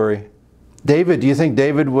category. David, do you think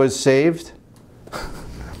David was saved?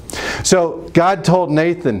 So God told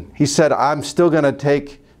Nathan, He said, I'm still going to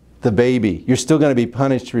take the baby. You're still going to be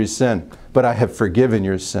punished for your sin, but I have forgiven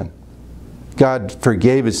your sin. God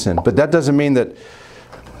forgave his sin. But that doesn't mean that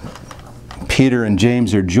Peter and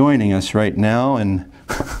James are joining us right now and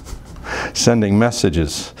sending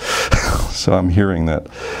messages. So I'm hearing that.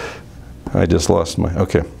 I just lost my...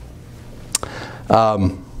 Okay.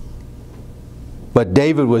 But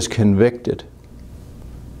David was convicted.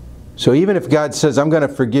 So even if God says, I'm going to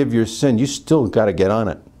forgive your sin, you still got to get on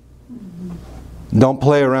it. Don't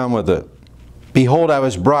play around with it. Behold, I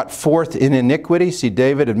was brought forth in iniquity. See,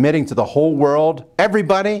 David admitting to the whole world,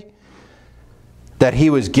 everybody, that he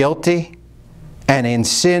was guilty. And in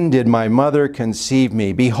sin did my mother conceive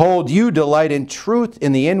me. Behold, you delight in truth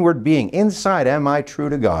in the inward being. Inside am I true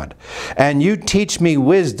to God. And you teach me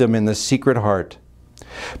wisdom in the secret heart.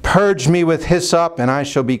 Purge me with hyssop, and I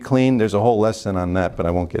shall be clean. There's a whole lesson on that, but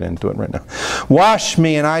I won't get into it right now. Wash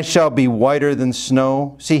me, and I shall be whiter than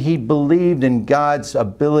snow. See, he believed in God's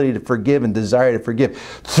ability to forgive and desire to forgive.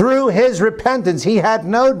 Through his repentance, he had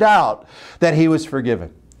no doubt that he was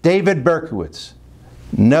forgiven. David Berkowitz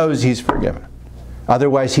knows he's forgiven.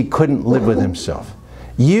 Otherwise, he couldn't live with himself.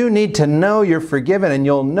 You need to know you're forgiven, and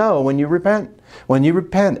you'll know when you repent. When you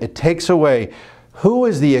repent, it takes away... Who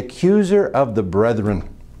is the accuser of the brethren?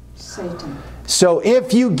 Satan. So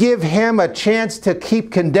if you give him a chance to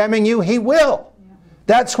keep condemning you, he will. Yeah.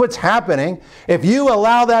 That's what's happening. If you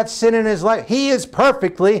allow that sin in his life, he is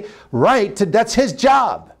perfectly right to, that's his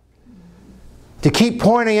job. To keep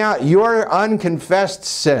pointing out your unconfessed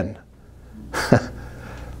sin.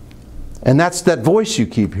 And that's that voice you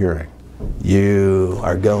keep hearing. You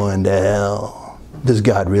are going to hell. Does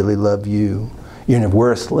God really love you? You're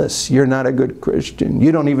worthless. You're not a good Christian.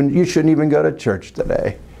 You shouldn't even go to church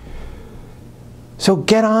today. So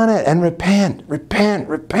get on it and repent. Repent,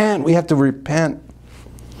 repent. We have to repent.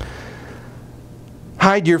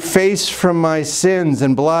 Hide your face from my sins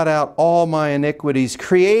and blot out all my iniquities.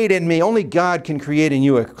 Create in me, only God can create in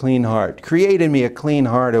you a clean heart. Create in me a clean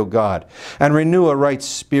heart, O God, and renew a right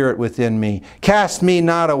spirit within me. Cast me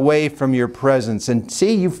not away from your presence. And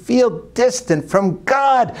see, you feel distant from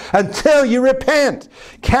God until you repent.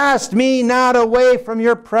 Cast me not away from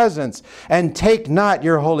your presence, and take not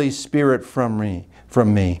your Holy Spirit from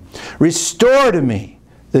me. Restore to me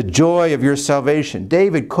the joy of your salvation.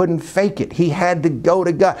 David couldn't fake it. He had to go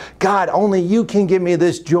to God. God, only you can give me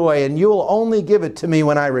this joy, and you'll only give it to me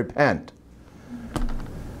when I repent.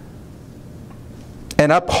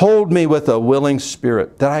 And uphold me with a willing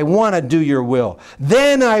spirit, that I want to do your will.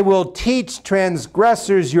 Then I will teach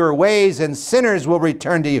transgressors your ways, and sinners will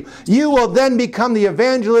return to you. You will then become the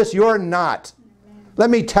evangelist you're not. Let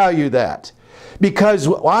me tell you that. Because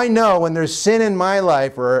I know when there's sin in my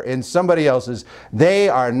life or in somebody else's, they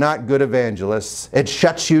are not good evangelists. It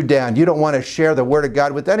shuts you down. You don't want to share the Word of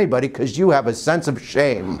God with anybody because you have a sense of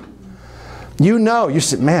shame. You know, you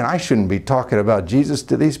say, man, I shouldn't be talking about Jesus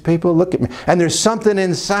to these people. Look at me. And there's something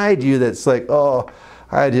inside you that's like, oh,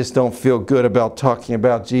 I just don't feel good about talking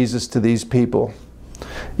about Jesus to these people.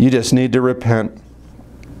 You just need to repent.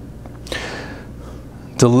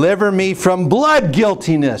 Deliver me from blood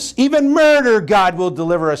guiltiness. Even murder God will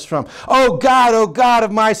deliver us from. Oh God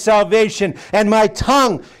of my salvation, and my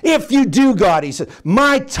tongue, if you do, God, he said,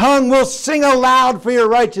 my tongue will sing aloud for your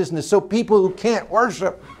righteousness. So people who can't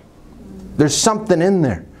worship, there's something in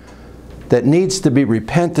there that needs to be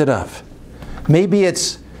repented of. Maybe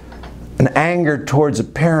it's an anger towards a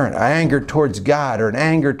parent, an anger towards God, or an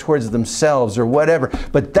anger towards themselves, or whatever.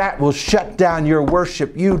 But that will shut down your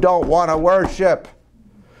worship. You don't want to worship.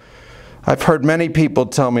 I've heard many people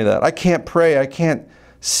tell me that. I can't pray, I can't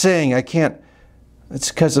sing, I can't. It's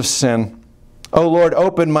because of sin. O Lord,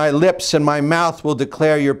 open my lips, and my mouth will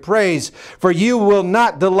declare your praise. For you will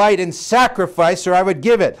not delight in sacrifice, or I would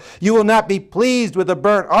give it. You will not be pleased with a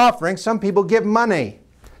burnt offering. Some people give money.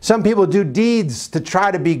 Some people do deeds to try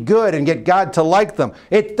to be good and get God to like them.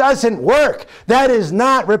 It doesn't work. That is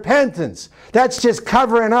not repentance. That's just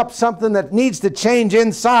covering up something that needs to change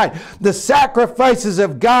inside. The sacrifices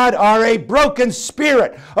of God are a broken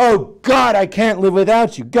spirit. Oh God, I can't live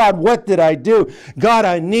without you. God, what did I do? God,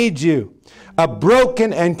 I need you. A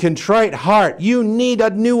broken and contrite heart. You need a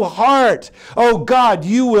new heart. Oh God,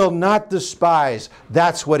 you will not despise.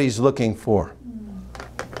 That's what he's looking for.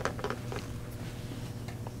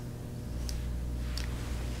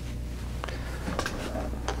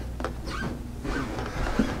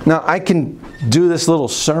 Now, I can do this little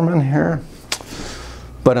sermon here,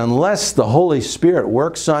 but unless the Holy Spirit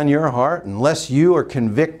works on your heart, unless you are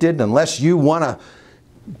convicted, unless you want to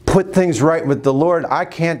put things right with the Lord, I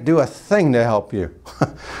can't do a thing to help you.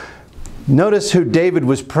 Notice who David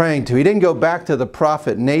was praying to. He didn't go back to the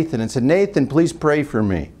prophet Nathan and said, Nathan, please pray for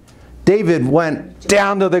me. David went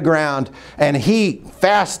down to the ground and he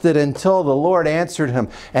fasted until the Lord answered him,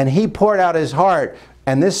 and he poured out his heart.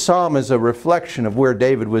 And this psalm is a reflection of where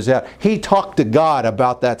David was at. He talked to God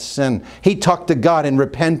about that sin. He talked to God in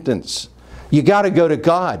repentance. You got to go to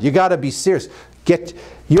God. You got to be serious.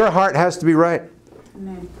 Your heart has to be right.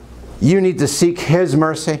 Amen. You need to seek His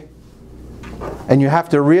mercy. And you have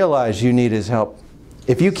to realize you need His help.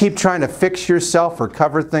 If you keep trying to fix yourself or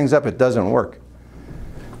cover things up, it doesn't work.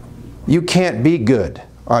 You can't be good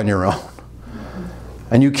on your own.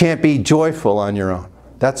 And you can't be joyful on your own.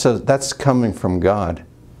 That's coming from God.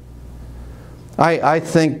 I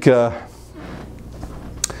think, well,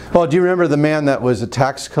 do you remember the man that was a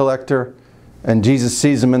tax collector and Jesus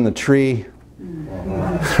sees him in the tree?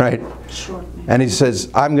 Right? And he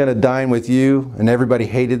says, I'm going to dine with you. And everybody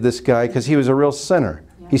hated this guy because he was a real sinner.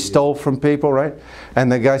 He stole from people, right?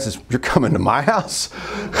 And the guy says, you're coming to my house?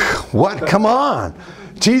 What? Come on.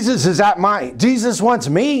 Jesus wants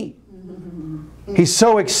me. He's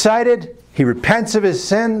so excited. He repents of his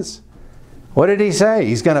sins. What did he say?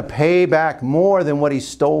 He's going to pay back more than what he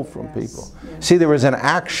stole from people. Yes. See, there was an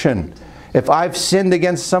action. If I've sinned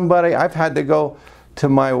against somebody, I've had to go to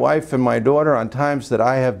my wife and my daughter on times that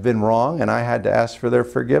I have been wrong, and I had to ask for their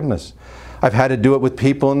forgiveness. I've had to do it with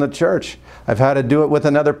people in the church. I've had to do it with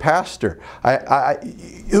another pastor.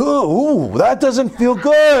 Ooh, that doesn't feel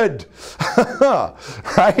good.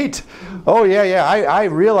 Right? Oh, yeah. I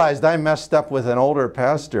realized I messed up with an older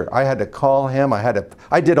pastor. I had to call him.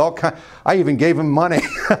 I did all kinds. I even gave him money.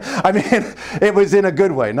 I mean, it was in a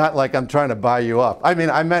good way, not like I'm trying to buy you up. I mean,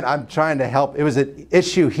 I meant I'm trying to help. It was an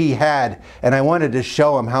issue he had, and I wanted to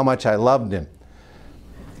show him how much I loved him.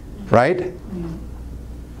 Right?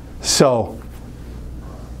 So,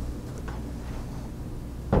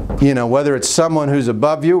 you know, whether it's someone who's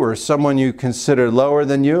above you or someone you consider lower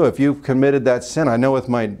than you, if you've committed that sin. I know with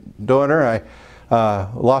my daughter,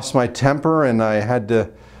 I lost my temper and I had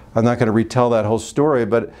to, I'm not going to retell that whole story,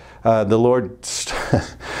 but the Lord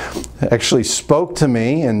actually spoke to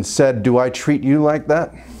me and said, do I treat you like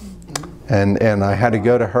that? And I had to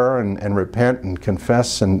go to her and repent and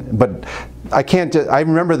confess. But I can't, I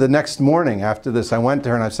remember the next morning after this, I went to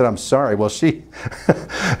her and I said, I'm sorry. Well, she,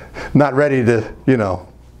 not ready to, you know,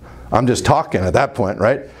 I'm just talking at that point,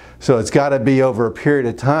 right? So it's got to be over a period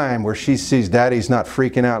of time where she sees Daddy's not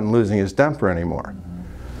freaking out and losing his temper anymore.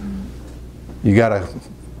 You got to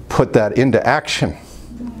put that into action.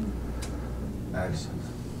 Actions.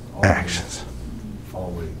 Actions.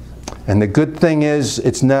 Always. And the good thing is,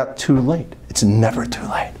 it's not too late. It's never too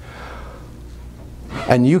late.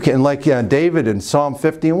 And you can, like David in Psalm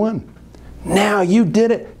 51, Now you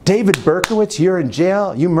did it. David Berkowitz, you're in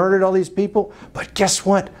jail. You murdered all these people. But guess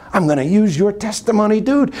what? I'm going to use your testimony,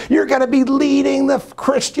 dude. You're going to be leading the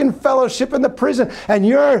Christian fellowship in the prison. And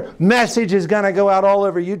your message is going to go out all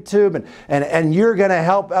over YouTube. And you're going to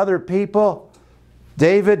help other people.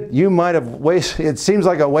 David, you might have wasted. It seems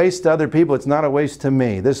like a waste to other people. It's not a waste to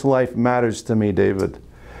me. This life matters to me, David.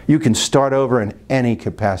 You can start over in any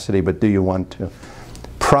capacity, but do you want to?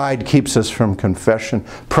 Pride keeps us from confession.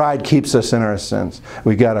 Pride keeps us in our sins.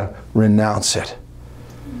 We got to renounce it.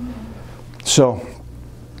 So,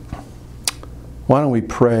 why don't we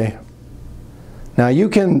pray? Now, you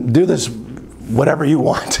can do this whatever you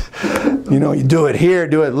want. You know, you do it here,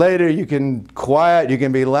 do it later. You can quiet, you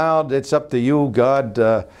can be loud. It's up to you, God.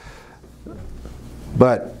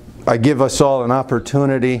 But I give us all an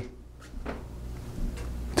opportunity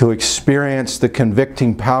to experience the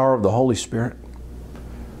convicting power of the Holy Spirit.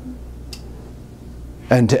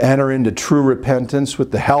 And to enter into true repentance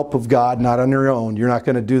with the help of God, not on your own. You're not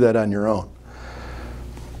going to do that on your own.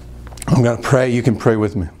 I'm going to pray. You can pray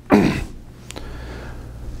with me.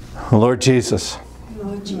 Lord Jesus.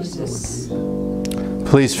 Lord Jesus.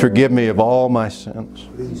 Please forgive me of all my sins.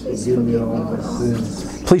 Please forgive me all my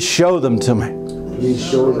sins. Please show them to me. Please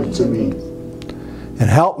show them to me. And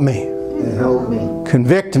help me. And help me.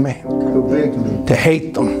 Convict me. Convict me. To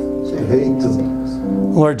hate them. To hate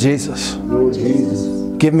them. Lord Jesus. Lord Jesus.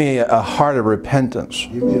 Give me a heart of repentance.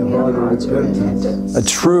 Give me a heart of repentance. A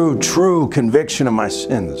true conviction of my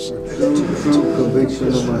sins. True conviction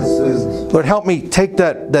of my sins. Lord, help me take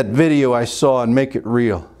that video I saw and make it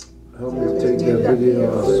real. Help me take that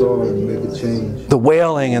video I saw and make a change. The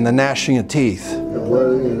wailing and the gnashing of teeth. The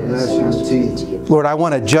wailing and gnashing of teeth. Lord, I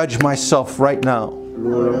want to judge myself right now.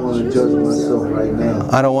 Lord, I want to judge myself right now.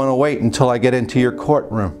 I don't want to wait until I get into your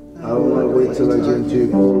courtroom. I don't want to wait till I get into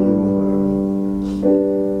your courtroom.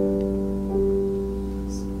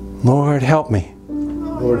 Lord, help me.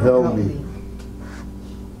 Lord, help me.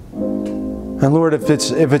 And Lord, if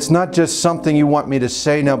it's not just something you want me to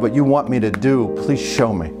say now, but you want me to do, please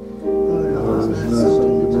show me. Lord, if it's not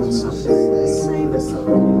something you want me to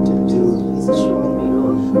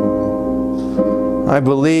say, I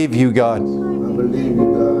believe you, God, I believe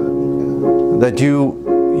you, God, that you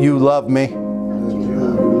love me, that you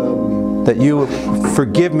love me, that you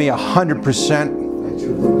forgive me 100%, that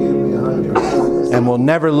you forgive me 100%, and will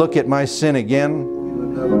never look at my sin again you will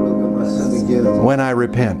never look at my sin again when I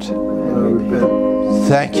repent. when I repent.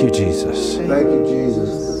 Thank you, Jesus. Thank you,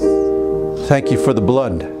 Jesus. Thank you for the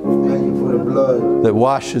blood Thank you for the blood that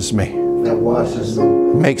washes me, that washes me,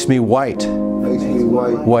 makes me white, makes me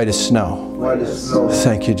white as snow. white as snow.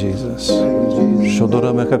 Thank you, Jesus. Thank you,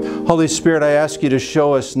 Jesus. Holy Spirit, I ask you to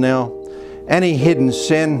show us now any hidden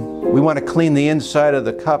sin. We want to clean the inside of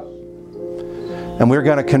the cup. And we're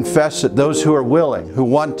going to confess it. Those who are willing, who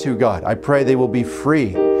want to, God, I pray they will be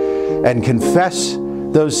free and confess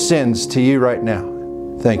those sins to you right now.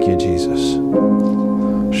 Thank you, Jesus.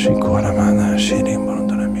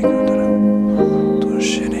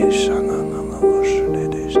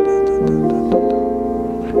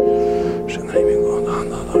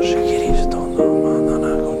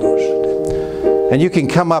 And you can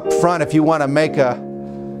come up front if you want to make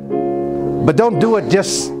but don't do it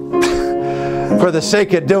just for the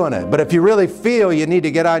sake of doing it. But if you really feel you need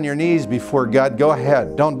to get on your knees before God, go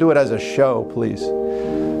ahead. Don't do it as a show, please.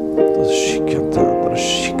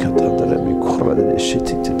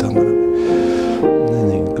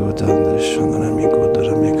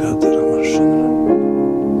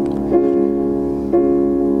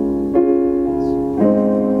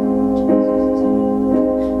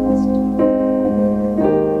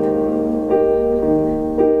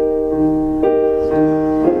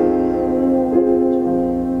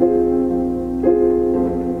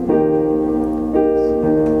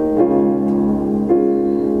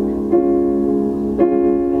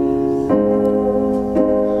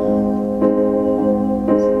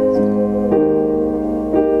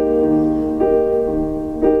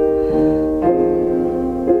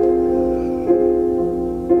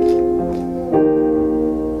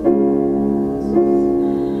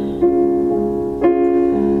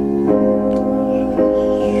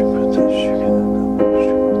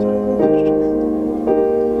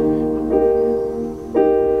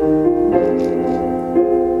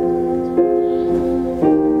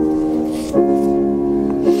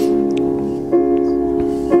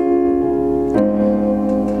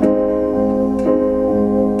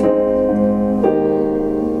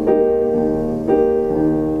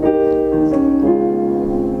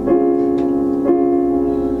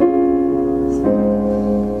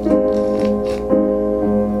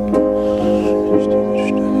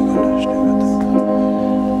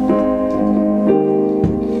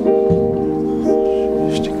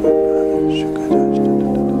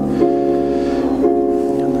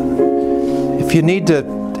 If you need to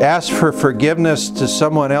ask for forgiveness to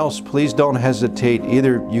someone else, please don't hesitate.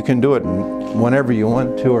 Either you can do it whenever you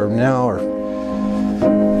want to, or now, or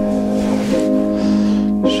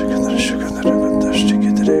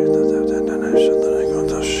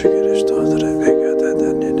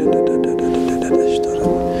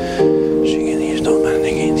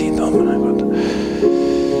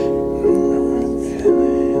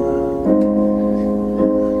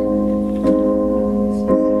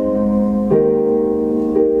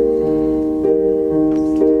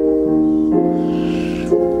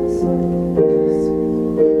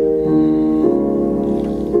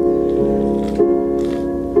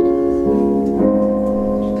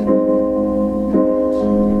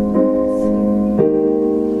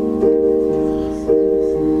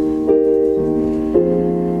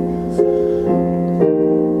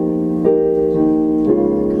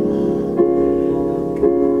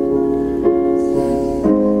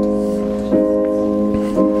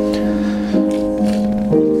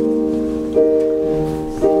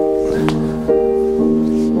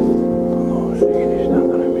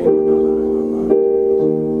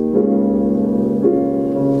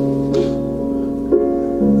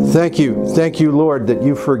Thank you, Lord, that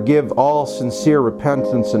you forgive all sincere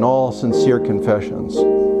repentance and all sincere confessions.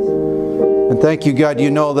 And thank you, God, you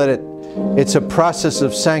know that it's a process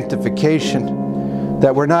of sanctification,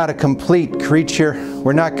 that we're not a complete creature.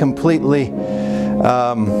 We're not complete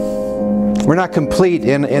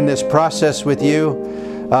in this process with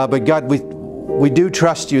you. But God, we do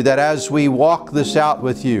trust you that as we walk this out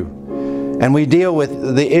with you and we deal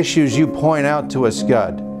with the issues you point out to us,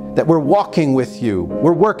 God, that we're walking with you,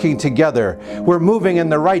 we're working together, we're moving in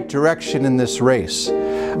the right direction in this race.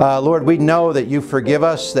 Lord, we know that you forgive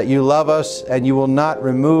us, that you love us, and you will not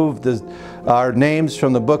remove our names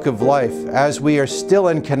from the book of life as we are still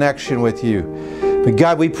in connection with you. But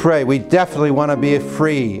God, we pray, we definitely want to be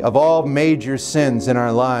free of all major sins in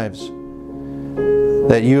our lives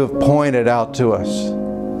that you have pointed out to us.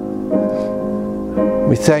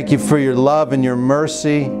 We thank you for your love and your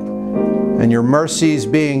mercy, and your mercies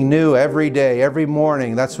being new every day, every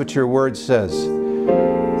morning. That's what your word says.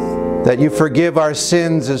 That you forgive our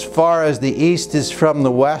sins as far as the east is from the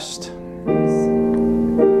west.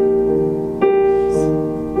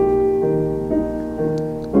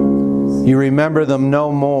 You remember them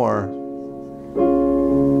no more.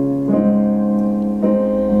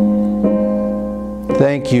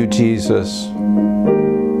 Thank you, Jesus.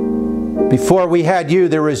 Before we had you,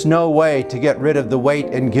 there was no way to get rid of the weight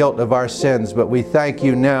and guilt of our sins, but we thank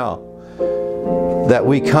you now that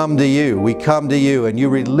we come to you. We come to you and you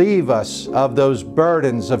relieve us of those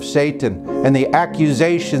burdens of Satan and the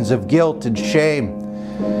accusations of guilt and shame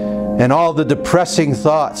and all the depressing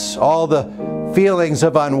thoughts, all the feelings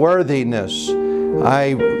of unworthiness.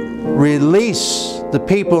 I release the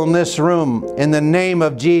people in this room in the name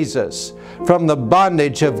of Jesus from the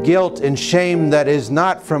bondage of guilt and shame that is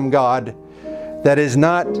not from God, that is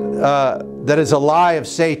a lie of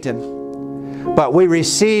Satan. But we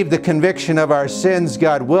receive the conviction of our sins,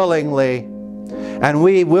 God, willingly, and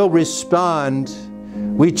we will respond.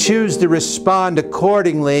 We choose to respond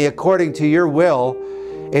accordingly, according to your will,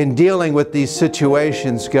 in dealing with these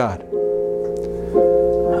situations, God.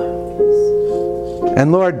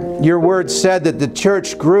 And Lord, your word said that the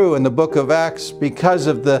church grew in the book of Acts because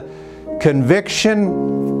of the conviction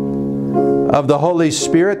of the Holy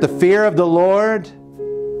Spirit, the fear of the Lord,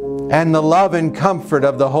 and the love and comfort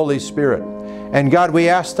of the Holy Spirit. And God, we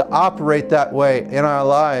ask to operate that way in our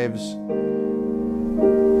lives,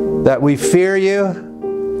 that we fear you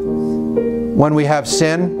when we have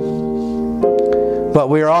sin, but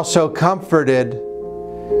we are also comforted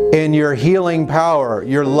in your healing power,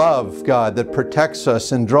 your love, God, that protects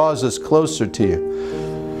us and draws us closer to you.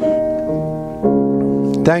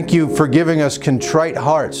 Thank you for giving us contrite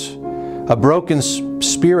hearts, a broken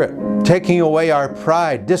spirit, taking away our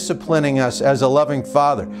pride, disciplining us as a loving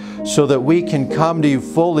Father, so that we can come to you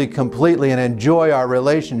fully, completely, and enjoy our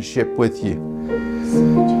relationship with you.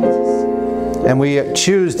 And we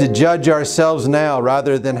choose to judge ourselves now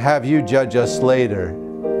rather than have you judge us later.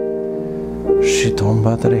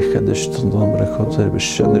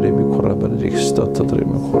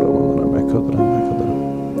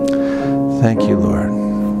 Thank you, Lord.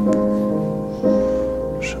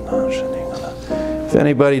 If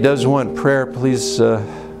anybody does want prayer, please, you're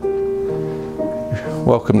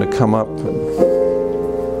welcome to come up.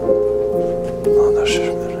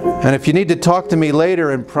 And if you need to talk to me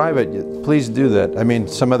later in private, please do that. I mean,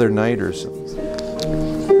 some other night or something.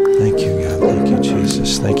 Thank you, God. Thank you,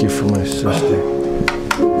 Jesus. Thank you for my sister.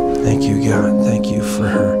 Thank you, God. Thank you for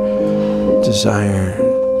her desire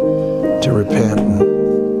to repent.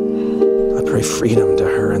 And I pray freedom to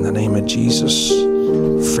her in the name of Jesus.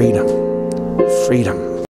 Freedom. Freedom.